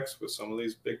special effects with some of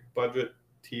these big budget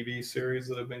TV series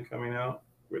that have been coming out,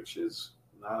 which is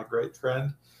not a great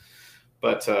trend.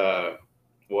 But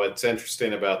what's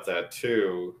interesting about that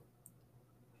too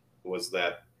was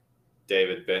that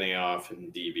David Benioff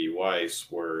and D.B. Weiss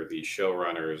were the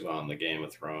showrunners on the Game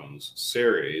of Thrones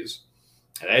series.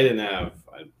 And they didn't have,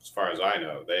 as far as I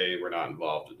know, they were not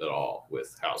involved at all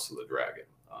with House of the Dragon.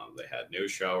 They had new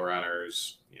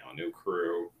showrunners, new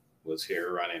crew was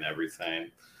here running everything.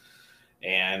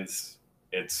 And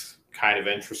it's kind of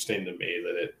interesting to me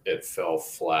that it fell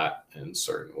flat in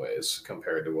certain ways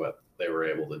compared to what they were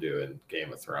able to do in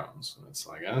Game of Thrones. And it's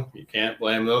like, you can't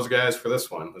blame those guys for this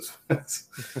one.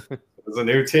 It's a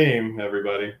new team,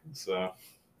 everybody. So,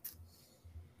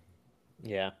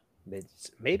 yeah.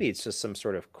 Maybe it's just some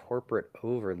sort of corporate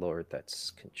overlord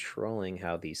that's controlling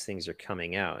how these things are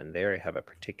coming out, and they have a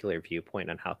particular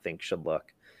viewpoint on how things should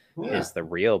look. Is the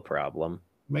real problem.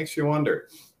 Makes you wonder.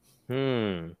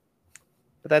 But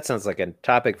that sounds like a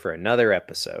topic for another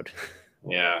episode.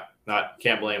 Yeah,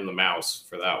 can't blame the mouse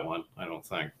for that one, I don't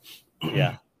think.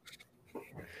 Yeah.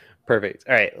 Perfect.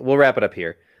 All right, we'll wrap it up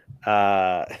here.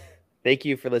 Thank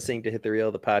you for listening to Hit the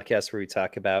Reel, the podcast where we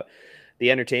talk about the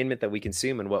entertainment that we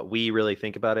consume and what we really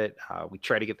think about it. We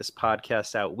try to get this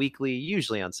podcast out weekly,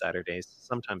 usually on Saturdays,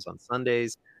 sometimes on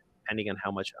Sundays, depending on how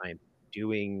much I'm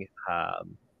doing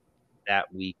that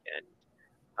weekend.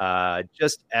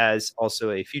 Just as also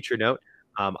a future note,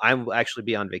 I will actually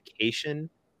be on vacation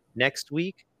next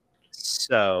week.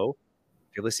 So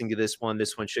if you're listening to this one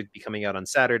should be coming out on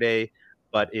Saturday.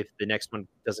 But if the next one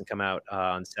doesn't come out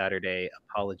on Saturday,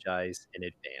 apologize in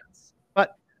advance.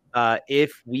 But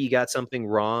if we got something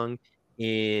wrong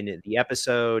in the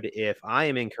episode, if I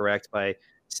am incorrect by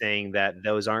saying that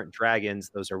those aren't dragons,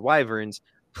 those are wyverns,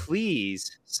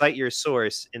 please cite your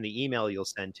source in the email you'll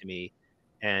send to me.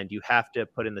 And you have to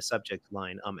put in the subject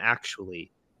line,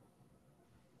 actually,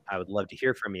 I would love to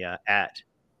hear from you at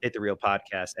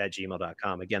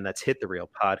hitthereelpodcast@gmail.com. Again, that's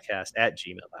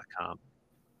hitthereelpodcast@gmail.com.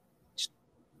 Just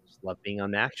love being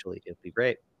on Actually. It'll be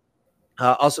great.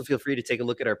 Also, feel free to take a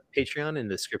look at our Patreon in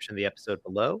the description of the episode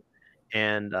below.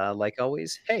 And like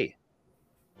always, hey,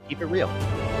 keep it real.